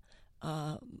form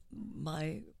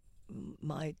my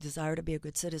desire to be a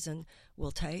good citizen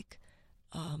will take,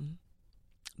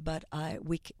 but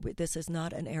this is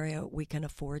not an area we can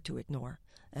afford to ignore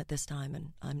at this time,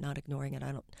 and I'm not ignoring it.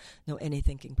 I don't know any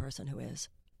thinking person who is.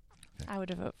 I would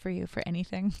vote for you for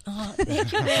anything. Oh,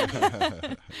 thank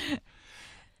you.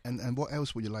 And what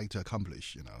else would you like to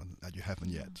accomplish, that you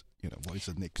haven't yet? What is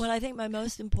the next? Well, I think my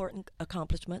most important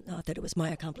accomplishment, not that it was my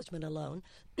accomplishment alone,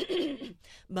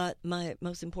 but my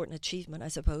most important achievement, I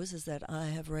suppose, is that I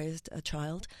have raised a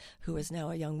child who is now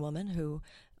a young woman who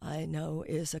I know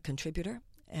is a contributor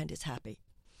and is happy.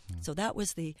 So that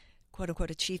was the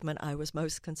quote-unquote achievement I was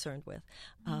most concerned with.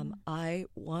 I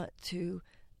want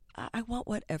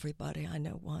what everybody I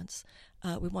know wants.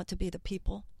 We want to be the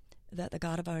people that the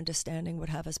God of our understanding would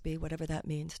have us be, whatever that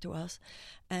means to us,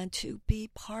 and to be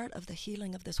part of the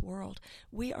healing of this world.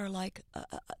 We are like,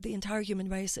 the entire human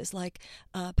race is like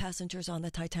passengers on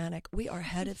the Titanic. We are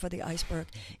headed for the iceberg.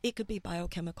 It could be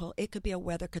biochemical. It could be a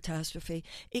weather catastrophe.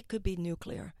 It could be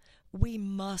nuclear. We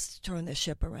must turn this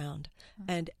ship around.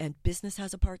 And business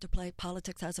has a part to play.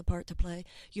 Politics has a part to play.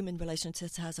 Human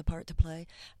relationships has a part to play.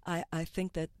 I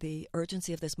think that the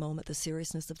urgency of this moment, the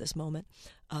seriousness of this moment,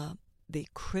 the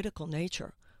critical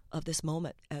nature of this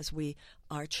moment as we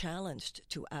are challenged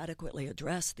to adequately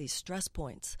address these stress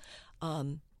points,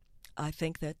 I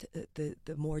think that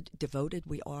the more devoted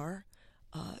we are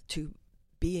to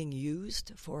being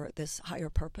used for this higher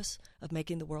purpose of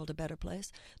making the world a better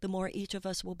place, the more each of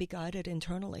us will be guided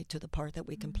internally to the part that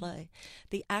we can play.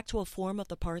 The actual form of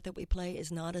the part that we play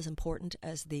is not as important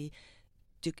as the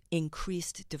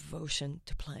increased devotion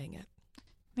to playing it.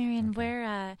 Marianne,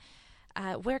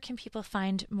 where can people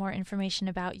find more information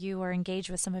about you or engage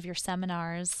with some of your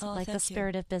seminars, like the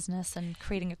Spirit of Business and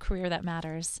Creating a Career That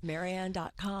Matters?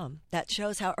 Marianne.com. That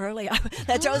shows how early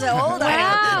that shows how old I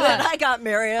am. That I got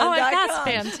Marianne.com. Oh,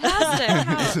 that's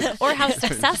fantastic. Or how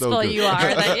successful you are.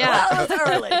 Well, it's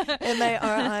early.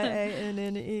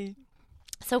 MARIANNE.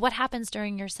 So what happens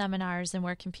during your seminars, and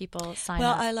where can people sign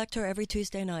up? up? Well, I lecture every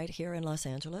Tuesday night here in Los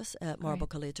Angeles at Marble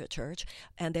Collegiate Church,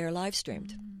 and they're live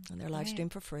streamed. And they're live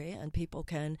streamed for free, and people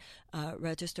can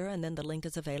register, and then the link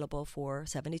is available for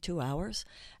 72 hours.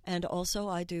 And also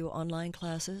I do online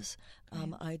classes.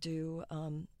 I do,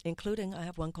 including, I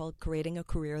have one called Creating a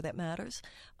Career That Matters,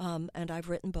 and I've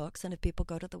written books, and if people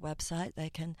go to the website, they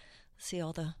can see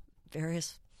all the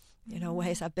various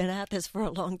ways. I've been at this for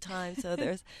a long time, so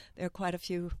there are quite a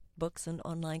few books and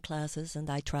online classes, and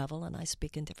I travel and I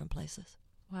speak in different places.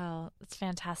 Well, it's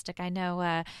fantastic. I know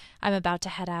I'm about to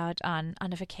head out on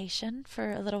a vacation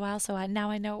for a little while, so now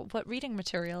I know what reading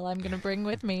material I'm going to bring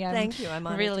with me. Thank you. I'm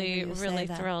really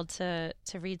thrilled to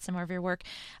read some more of your work.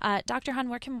 Dr. Han,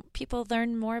 where can people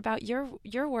learn more about your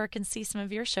work and see some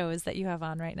of your shows that you have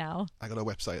on right now? I got a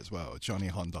website as well,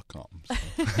 johnnyhan.com. So.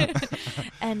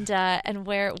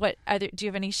 Do you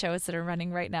have any shows that are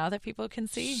running right now that people can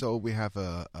see? So we have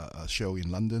a show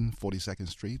in London, 42nd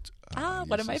Street.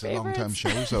 One of my favorites. It's a long-term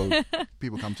show, so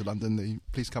people come to London,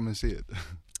 please come and see it.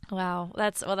 Wow,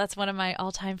 that's one of my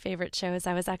all-time favorite shows.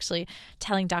 I was actually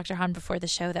telling Dr. Han before the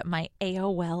show that my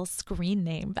AOL screen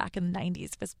name back in the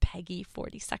 90s was Peggy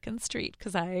 42nd Street,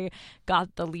 because I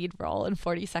got the lead role in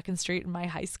 42nd Street in my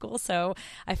high school. So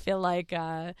I feel like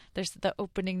there's the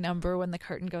opening number when the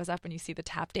curtain goes up and you see the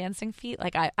tap dancing feet.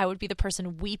 Like I would be the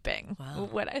person weeping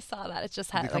when I saw that. It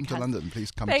just had. Come to London, please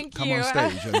come on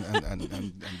stage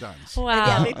and dance.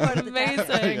 Wow,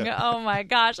 amazing! Oh my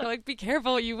gosh, I'm like, be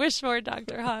careful what you wish for,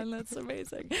 Dr. Han. That's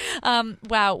amazing.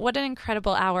 Wow, what an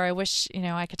incredible hour. I wish,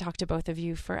 I could talk to both of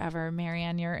you forever.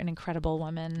 Marianne, you're an incredible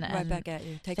woman. Right back at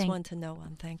you. Takes one to know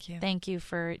one. Thank you. Thank you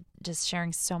for just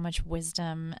sharing so much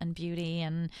wisdom and beauty.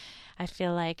 And I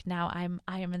feel like now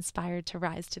I am inspired to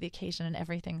rise to the occasion in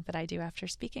everything that I do after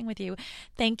speaking with you.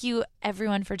 Thank you,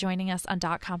 everyone, for joining us on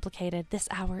Complicated. This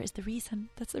hour is the reason.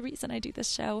 That's the reason I do this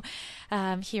show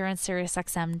here on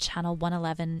SiriusXM Channel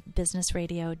 111 Business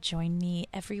Radio. Join me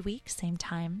every week, same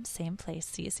time, same place.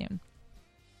 See you soon.